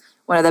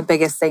 One of the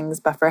biggest things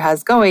Buffer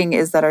has going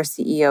is that our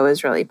CEO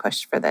has really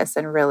pushed for this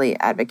and really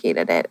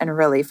advocated it and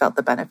really felt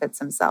the benefits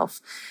himself.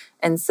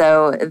 And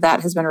so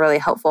that has been really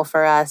helpful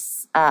for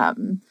us.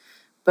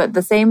 But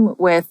the same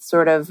with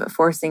sort of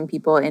forcing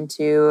people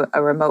into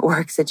a remote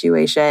work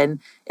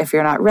situation. If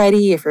you're not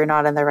ready, if you're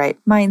not in the right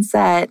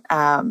mindset,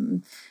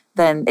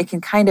 then it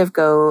can kind of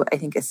go, I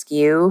think,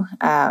 askew.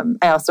 I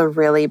also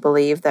really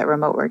believe that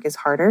remote work is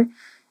harder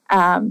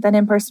than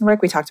in-person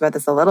work. We talked about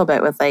this a little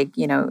bit with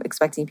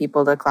expecting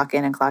people to clock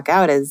in and clock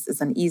out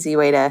is an easy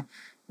way to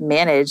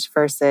manage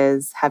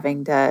versus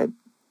having to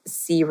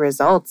see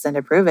results and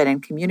to prove it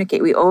and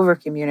communicate. We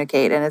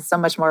over-communicate, and it's so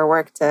much more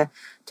work to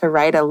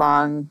write a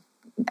long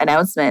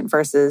announcement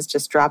versus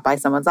just drop by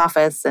someone's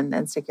office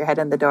and stick your head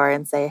in the door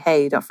and say,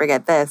 hey, don't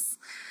forget this.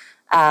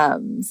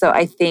 So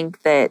I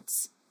think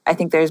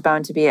there's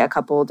bound to be a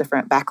couple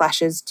different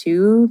backlashes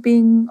to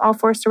being all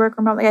forced to work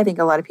remotely. I think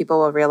a lot of people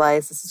will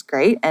realize this is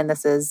great and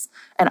this is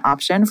an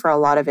option for a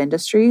lot of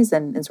industries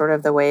and sort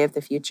of the way of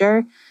the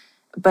future.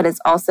 But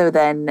it's also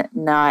then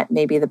not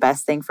maybe the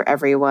best thing for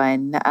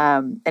everyone.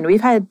 And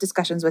we've had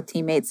discussions with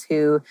teammates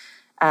who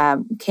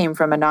came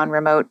from a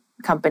non-remote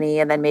company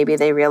and then maybe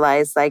they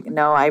realize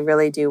no, I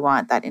really do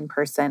want that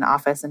in-person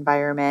office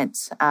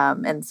environment.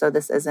 And so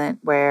this isn't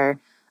where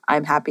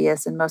I'm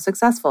happiest and most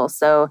successful.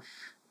 So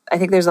I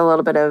think there's a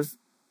little bit of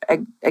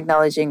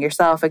acknowledging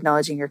yourself,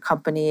 acknowledging your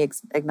company,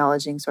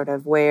 acknowledging sort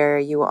of where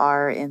you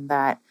are in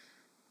that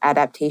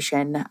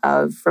adaptation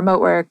of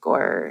remote work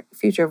or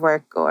future of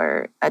work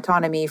or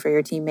autonomy for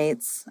your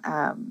teammates.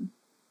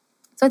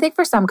 So I think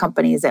for some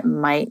companies it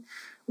might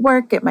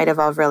work. It might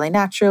evolve really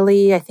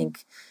naturally. I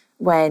think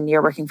when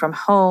you're working from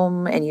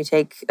home and you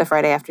take a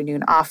Friday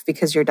afternoon off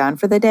because you're done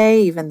for the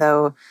day, even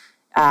though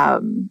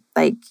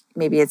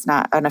maybe it's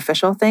not an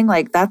official thing,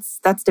 that's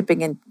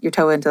dipping in your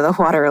toe into the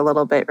water a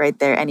little bit right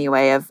there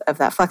anyway of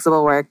that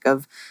flexible work,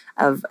 of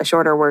a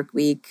shorter work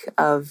week,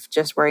 of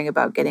just worrying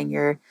about getting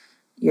your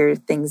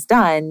things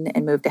done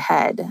and moved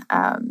ahead.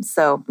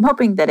 So I'm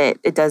hoping that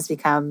it does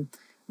become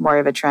more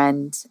of a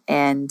trend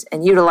and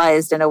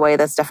utilized in a way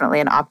that's definitely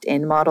an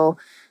opt-in model,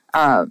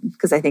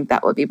 because I think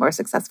that will be more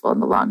successful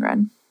in the long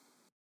run.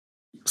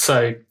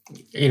 So,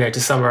 to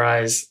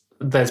summarize,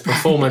 there's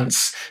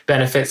performance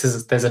benefits,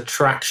 there's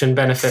attraction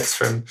benefits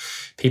from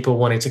people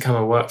wanting to come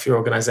and work for your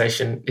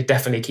organization. It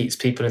definitely keeps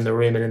people in the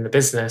room and in the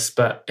business,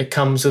 but it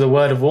comes with a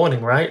word of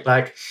warning, right?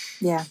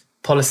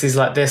 Policies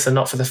like this are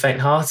not for the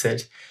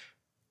faint-hearted.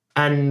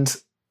 And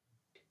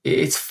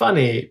it's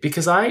funny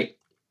because I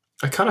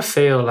kind of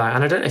feel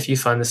and I don't know if you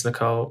find this,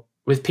 Nicole,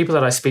 with people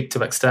that I speak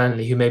to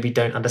externally who maybe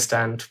don't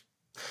understand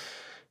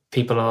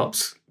people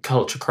ops,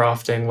 culture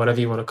crafting, whatever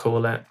you want to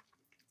call it.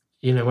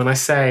 When I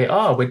say,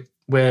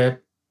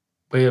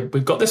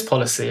 we've got this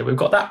policy, we've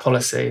got that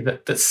policy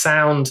that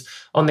sound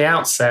on the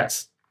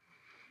outset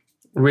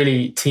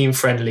really team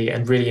friendly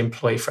and really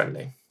employee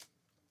friendly.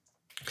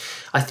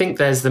 I think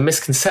there's the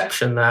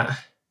misconception that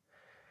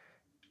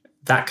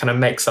kind of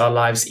makes our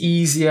lives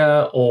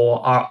easier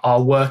or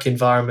our work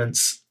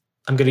environments,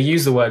 I'm going to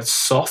use the word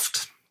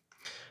soft,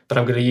 but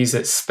I'm going to use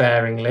it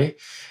sparingly,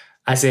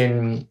 as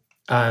in,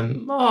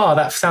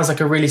 that sounds like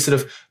a really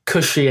sort of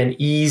cushy and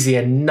easy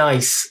and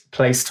nice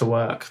place to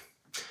work.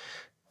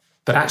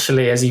 But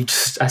actually, as you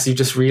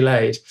just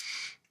relayed,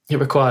 it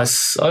requires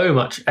so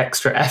much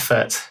extra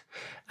effort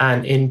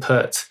and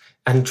input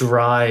and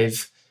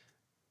drive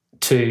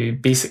to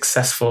be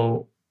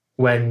successful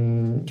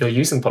when you're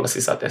using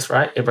policies like this,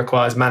 right? It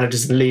requires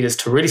managers and leaders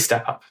to really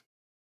step up.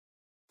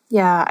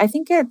 Yeah, I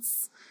think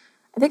it's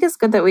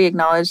good that we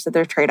acknowledge that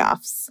there are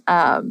trade-offs.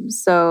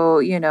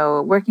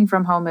 So, working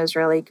from home is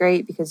really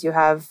great because you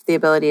have the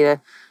ability to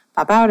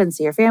pop out and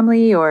see your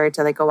family or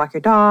to go walk your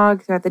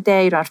dog throughout the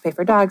day. You don't have to pay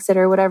for a dog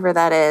sitter, whatever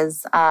that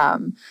is.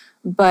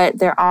 But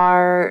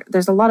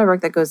there's a lot of work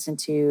that goes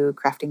into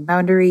crafting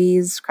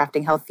boundaries,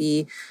 crafting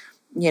healthy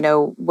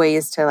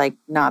ways to like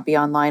not be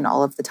online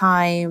all of the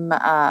time,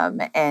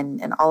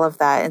 and all of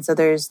that. And so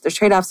there's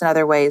trade-offs in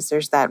other ways.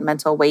 There's that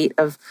mental weight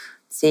of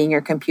seeing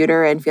your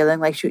computer and feeling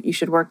like you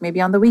should work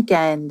maybe on the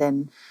weekend.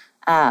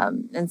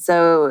 And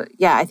so,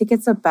 yeah, I think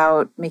it's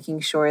about making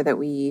sure that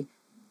we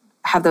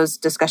have those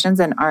discussions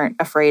and aren't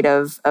afraid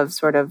of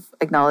sort of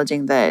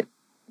acknowledging that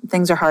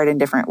things are hard in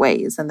different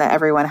ways and that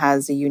everyone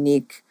has a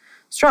unique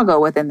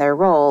struggle within their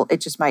role.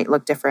 It just might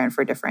look different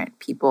for different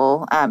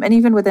people. And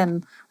even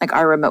within like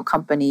our remote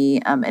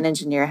company, an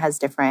engineer has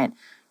different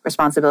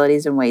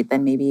responsibilities and weight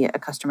than maybe a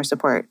customer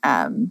support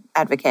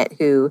advocate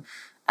who,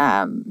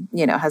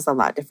 has a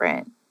lot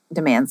different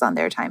demands on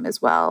their time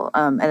as well.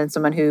 And then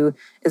someone who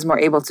is more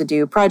able to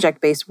do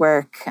project-based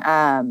work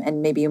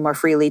and maybe more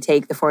freely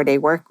take the 4-day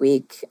work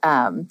week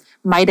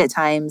might at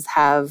times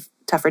have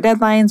tougher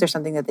deadlines or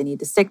something that they need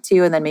to stick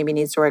to, and then maybe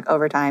needs to work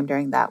overtime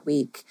during that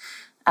week.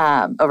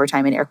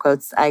 Overtime in air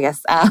quotes, I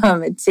guess,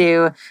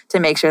 to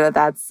make sure that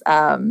that's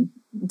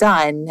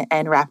done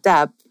and wrapped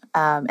up.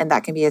 And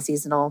that can be a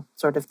seasonal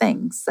sort of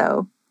thing.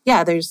 So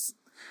yeah, there's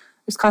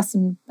costs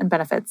and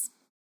benefits.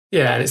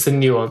 Yeah, and it's a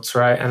nuance,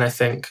 right? And I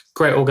think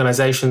great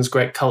organizations,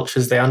 great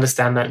cultures, they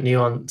understand that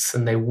nuance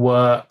and they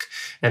work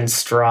and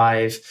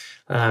strive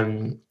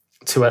to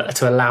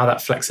allow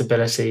that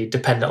flexibility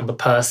dependent on the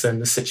person,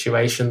 the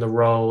situation, the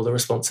role, the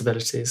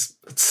responsibilities.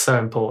 It's so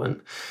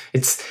important.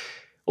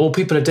 All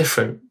people are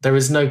different. There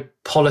is no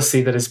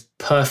policy that is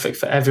perfect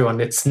for everyone.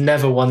 It's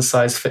never one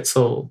size fits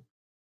all.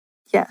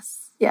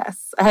 Yes.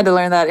 I had to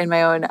learn that in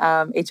my own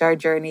HR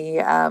journey.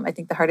 I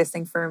think the hardest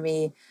thing for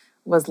me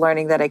was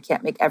learning that I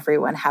can't make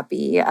everyone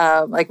happy.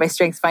 Like my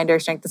strength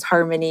is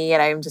harmony,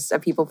 and I'm just a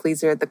people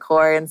pleaser at the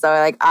core. And so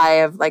I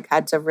have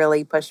had to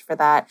really push for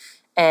that.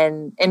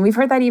 And we've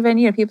heard that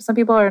even, some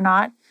people are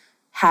not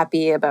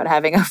happy about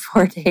having a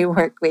 4-day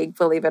work week,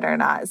 believe it or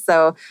not.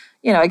 So,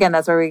 again,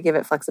 that's where we give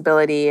it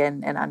flexibility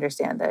and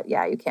understand that,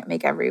 yeah, you can't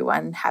make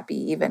everyone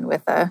happy even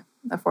with a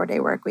 4-day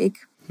work week.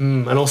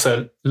 And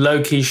also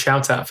low-key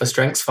shout out for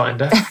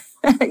StrengthsFinder.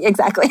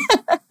 Exactly.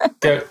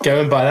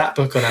 Go and buy that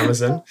book on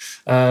Amazon.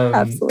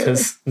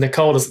 Because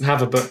Nicole doesn't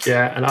have a book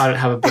yet and I don't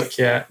have a book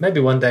yet.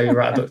 Maybe one day we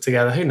write a book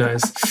together. Who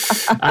knows?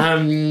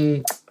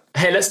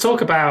 Hey, let's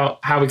talk about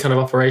how we kind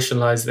of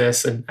operationalize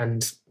this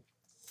and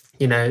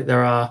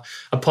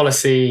a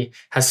policy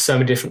has so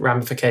many different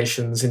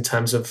ramifications in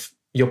terms of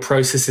your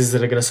processes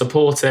that are going to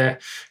support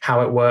it,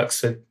 how it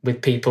works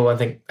with people. I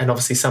think, and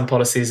obviously some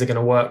policies are going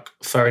to work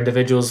for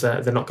individuals,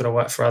 they're not going to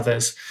work for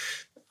others.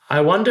 I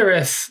wonder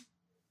if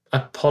a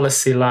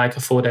policy like a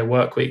 4-day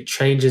work week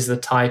changes the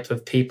type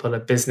of people a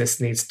business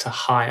needs to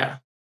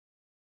hire.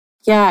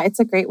 Yeah, it's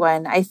a great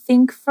one. I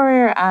think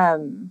for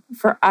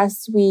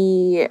us,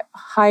 we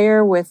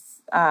hire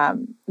with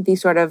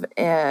these sort of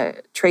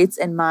traits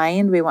in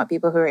mind. We want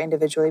people who are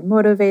individually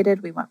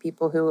motivated. We want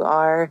people who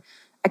are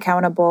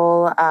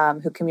accountable,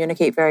 who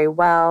communicate very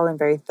well and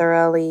very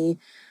thoroughly.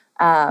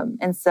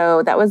 And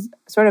so that was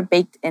sort of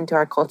baked into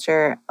our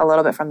culture a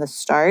little bit from the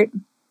start.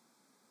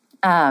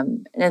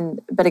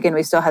 But again,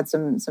 we still had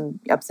some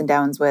ups and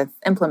downs with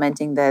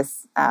implementing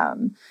this.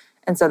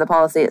 And so the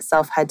policy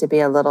itself had to be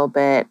a little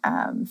bit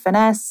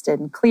finessed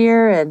and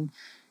clear and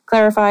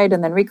clarified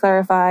and then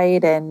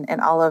reclarified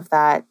and all of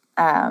that.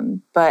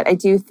 But I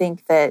do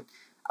think that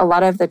a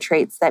lot of the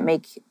traits that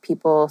make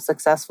people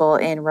successful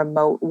in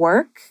remote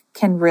work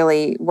can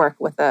really work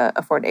with a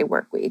 4-day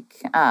work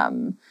week.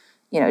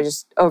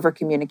 Just over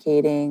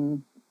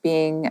communicating,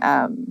 being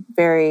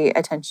very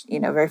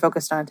very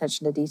focused on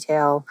attention to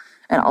detail,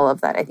 and all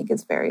of that, I think,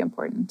 is very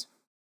important.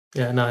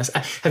 Yeah, nice.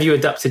 Have you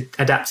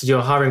adapted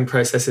your hiring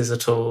processes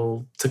at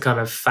all to kind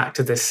of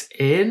factor this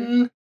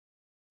in?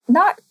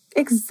 Not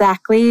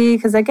exactly,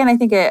 because again, I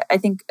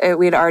think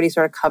we had already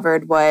sort of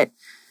covered what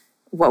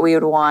we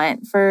would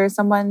want for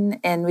someone,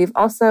 and we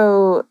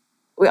also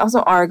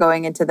are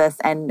going into this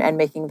and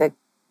making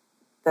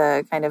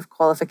the kind of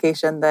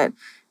qualification that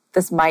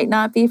this might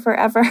not be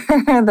forever.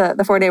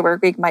 The 4-day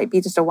work week might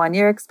be just a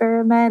 1-year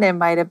experiment. It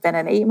might have been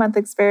an 8-month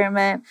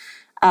experiment.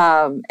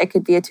 It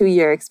could be a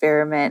 2-year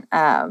experiment.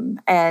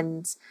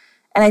 And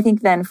I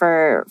think then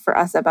for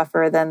us at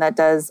Buffer, then that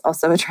does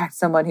also attract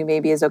someone who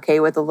maybe is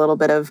okay with a little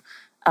bit of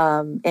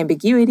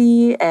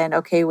ambiguity and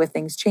okay with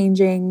things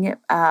changing,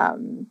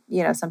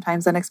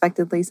 sometimes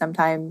unexpectedly,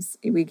 sometimes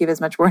we give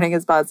as much warning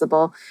as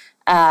possible.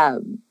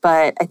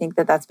 But I think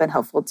that that's been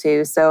helpful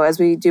too. So as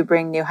we do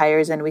bring new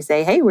hires in, we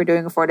say, hey, we're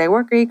doing a 4-day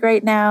work week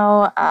right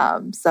now.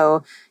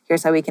 So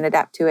here's how we can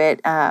adapt to it.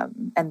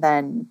 And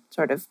then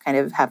sort of kind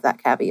of have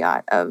that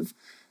caveat of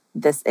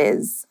this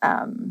is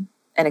an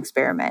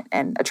experiment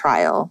and a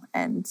trial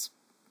and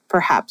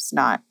perhaps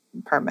not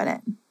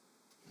permanent.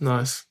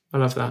 Nice. I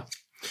love that.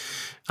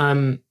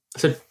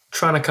 So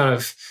trying to kind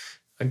of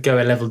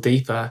go a level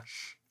deeper,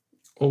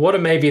 well, what are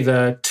maybe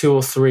the 2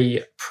 or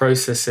 3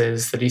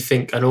 processes that you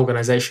think an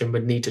organization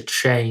would need to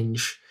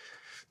change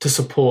to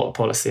support a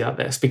policy like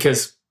this?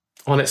 Because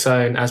on its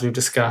own, as we've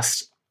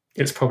discussed,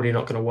 it's probably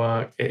not going to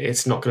work.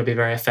 It's not going to be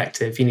very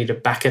effective. You need to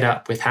back it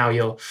up with how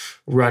you're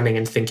running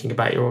and thinking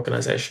about your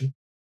organization.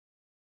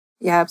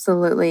 Yeah,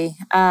 absolutely.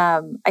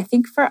 I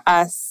think for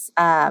us,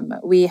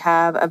 we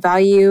have a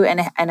value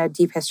and a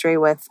deep history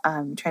with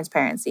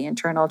transparency,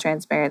 internal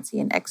transparency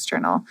and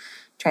external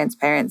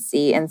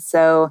transparency. And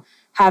so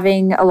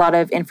having a lot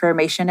of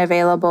information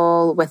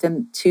available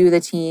within to the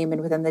team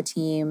and within the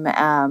team,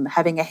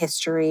 having a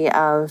history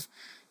of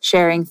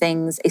sharing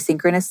things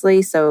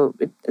asynchronously. So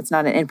it's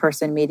not an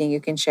in-person meeting. You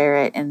can share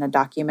it in a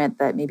document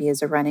that maybe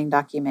is a running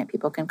document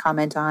people can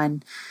comment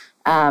on.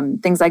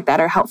 Things like that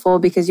are helpful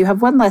because you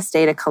have one less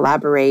day to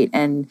collaborate.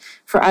 And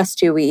for us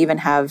too, we even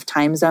have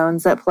time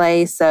zones at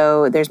play.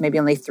 So there's maybe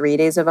only 3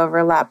 days of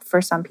overlap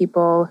for some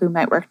people who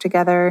might work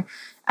together.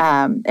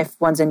 If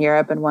one's in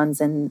Europe and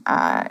one's in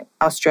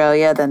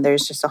Australia, then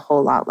there's just a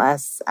whole lot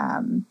less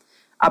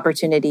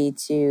opportunity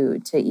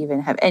to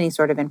even have any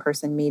sort of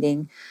in-person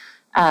meeting.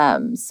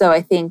 So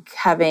I think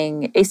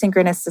having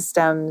asynchronous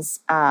systems,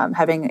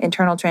 having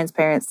internal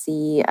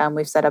transparency,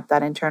 we've set up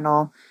that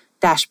internal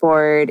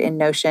dashboard in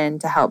Notion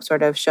to help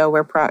sort of show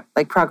where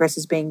progress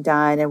is being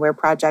done and where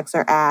projects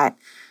are at.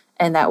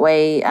 And that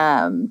way,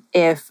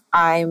 if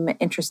I'm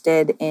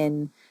interested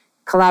in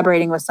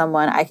collaborating with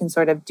someone, I can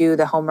sort of do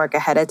the homework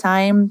ahead of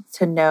time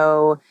to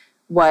know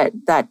what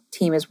that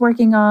team is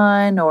working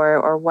on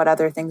or what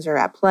other things are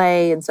at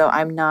play. And so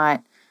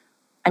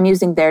I'm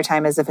using their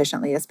time as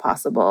efficiently as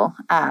possible.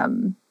 I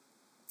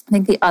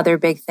think the other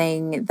big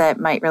thing that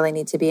might really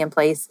need to be in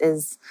place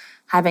is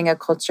having a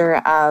culture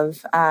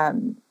of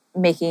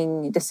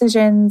making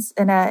decisions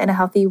in a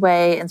healthy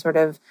way and sort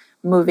of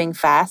moving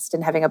fast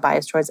and having a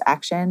bias towards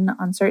action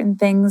on certain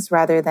things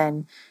rather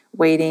than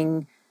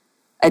waiting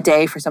a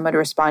day for someone to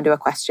respond to a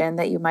question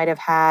that you might have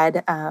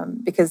had.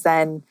 Because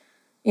then,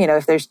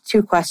 if there's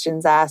 2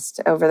 questions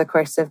asked over the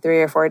course of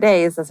 3 or 4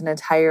 days, that's an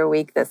entire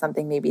week that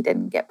something maybe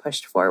didn't get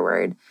pushed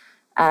forward.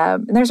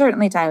 And there's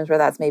certainly times where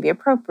that's maybe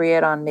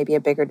appropriate on maybe a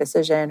bigger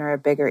decision or a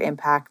bigger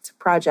impact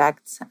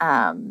project.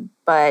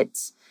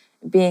 But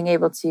being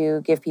able to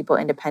give people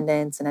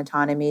independence and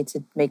autonomy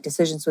to make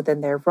decisions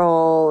within their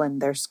role and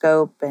their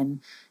scope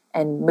and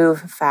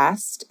move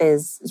fast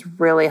is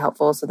really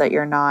helpful so that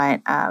you're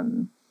not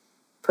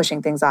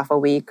pushing things off a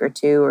week or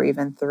 2 or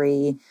even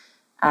 3.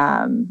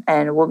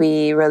 And we'll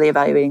be really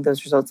evaluating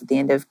those results at the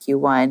end of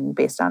Q1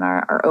 based on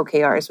our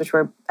OKRs, which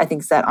were, I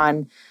think, set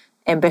on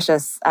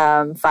ambitious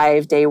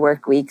 5-day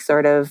work week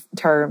sort of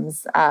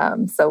terms.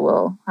 So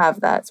we'll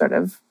have that sort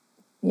of,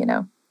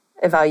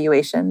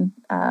 evaluation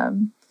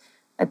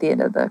at the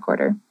end of the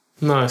quarter.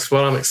 Nice.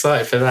 Well, I'm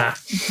excited for that.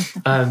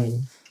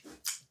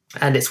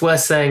 And it's worth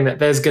saying that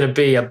there's going to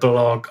be a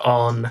blog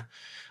on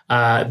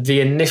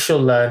the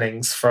initial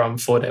learnings from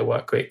 4-day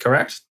work week,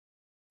 correct?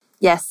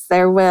 Yes,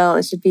 there will.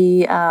 It should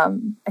be, I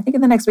think,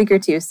 in the next week or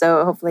 2.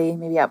 So hopefully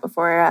maybe out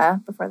before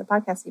the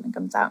podcast even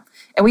comes out.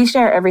 And we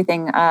share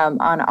everything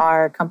on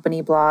our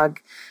company blog,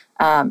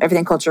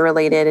 everything culture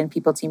related and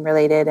people team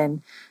related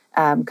and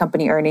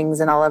company earnings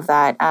and all of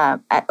that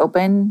at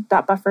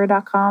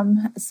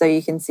open.buffer.com. So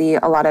you can see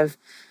a lot of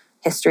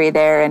history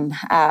there. And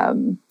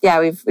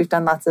we've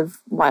done lots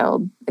of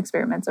wild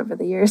experiments over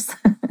the years.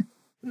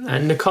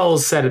 And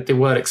Nicole's said the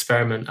word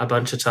experiment a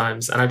bunch of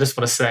times. And I just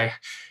want to say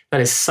that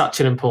is such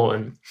an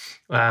important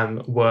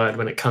word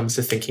when it comes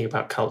to thinking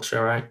about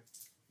culture, right?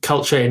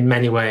 Culture in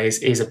many ways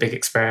is a big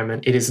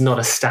experiment. It is not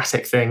a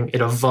static thing.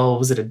 It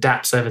evolves, it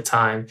adapts over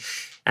time.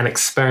 And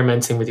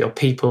experimenting with your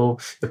people,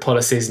 your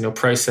policies and your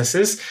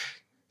processes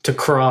to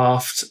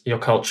craft your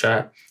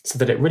culture so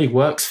that it really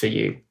works for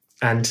you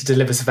and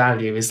delivers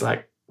value is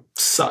like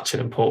such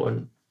an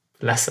important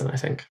lesson, I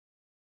think.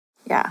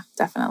 Yeah,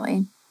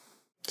 definitely.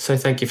 So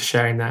thank you for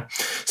sharing that.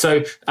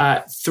 So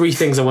 3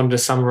 things I wanted to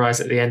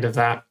summarize at the end of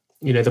that.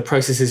 The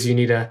processes you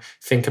need to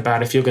think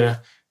about if you're going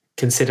to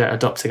consider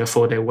adopting a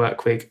 4-day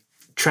work week.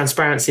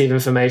 Transparency of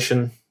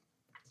information,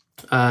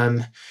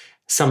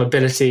 some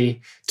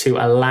ability to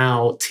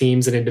allow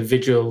teams and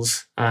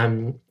individuals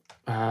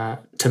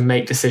to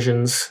make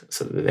decisions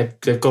so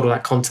that they've got all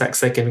that context,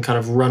 they can kind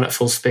of run at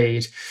full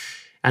speed.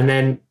 And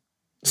then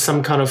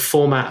some kind of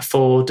format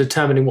for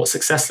determining what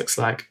success looks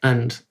like.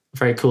 And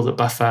very cool that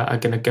Buffer are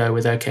going to go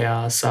with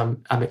OKRs. So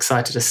I'm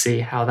excited to see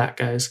how that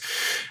goes.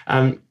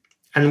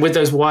 And with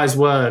those wise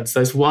words,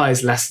 those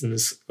wise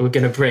lessons, we're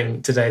going to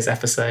bring today's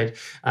episode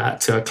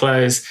to a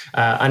close.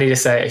 I need to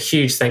say a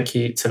huge thank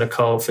you to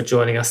Nicole for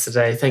joining us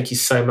today. Thank you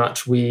so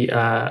much.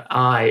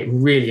 I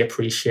really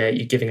appreciate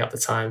you giving up the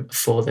time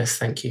for this.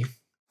 Thank you.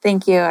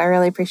 Thank you. I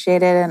really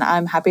appreciate it. And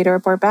I'm happy to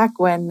report back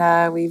when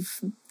we've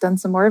done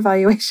some more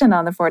evaluation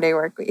on the 4-day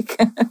work week.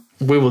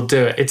 We will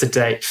do it. It's a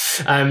date.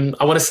 I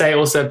want to say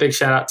also a big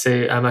shout out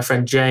to my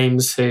friend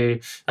James, who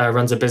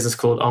runs a business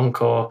called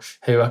Encore,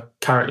 who are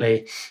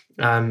currently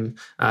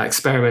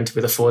experimented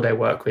with a 4-day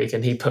work week,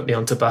 and he put me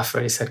onto Buffer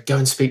and he said, go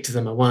and speak to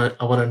them. I want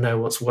to know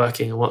what's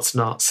working and what's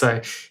not.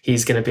 So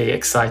he's going to be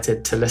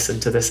excited to listen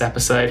to this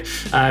episode.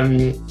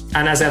 And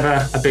as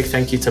ever, a big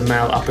thank you to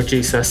Mel, our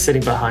producer,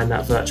 sitting behind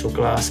that virtual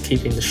glass,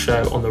 keeping the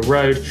show on the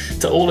road.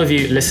 To all of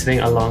you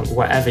listening along,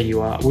 wherever you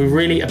are, But we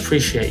really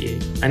appreciate you.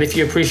 And if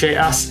you appreciate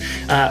us,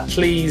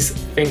 please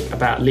think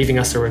about leaving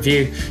us a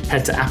review.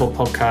 Head to Apple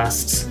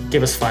Podcasts,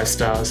 give us 5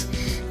 stars.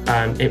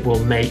 It will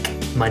make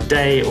my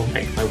day or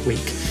make my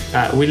week.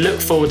 We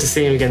look forward to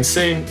seeing you again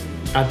soon.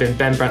 I've been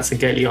Ben Branson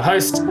Gately, your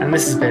host, and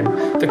this has been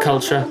the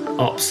Culture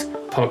Ops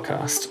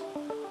Podcast.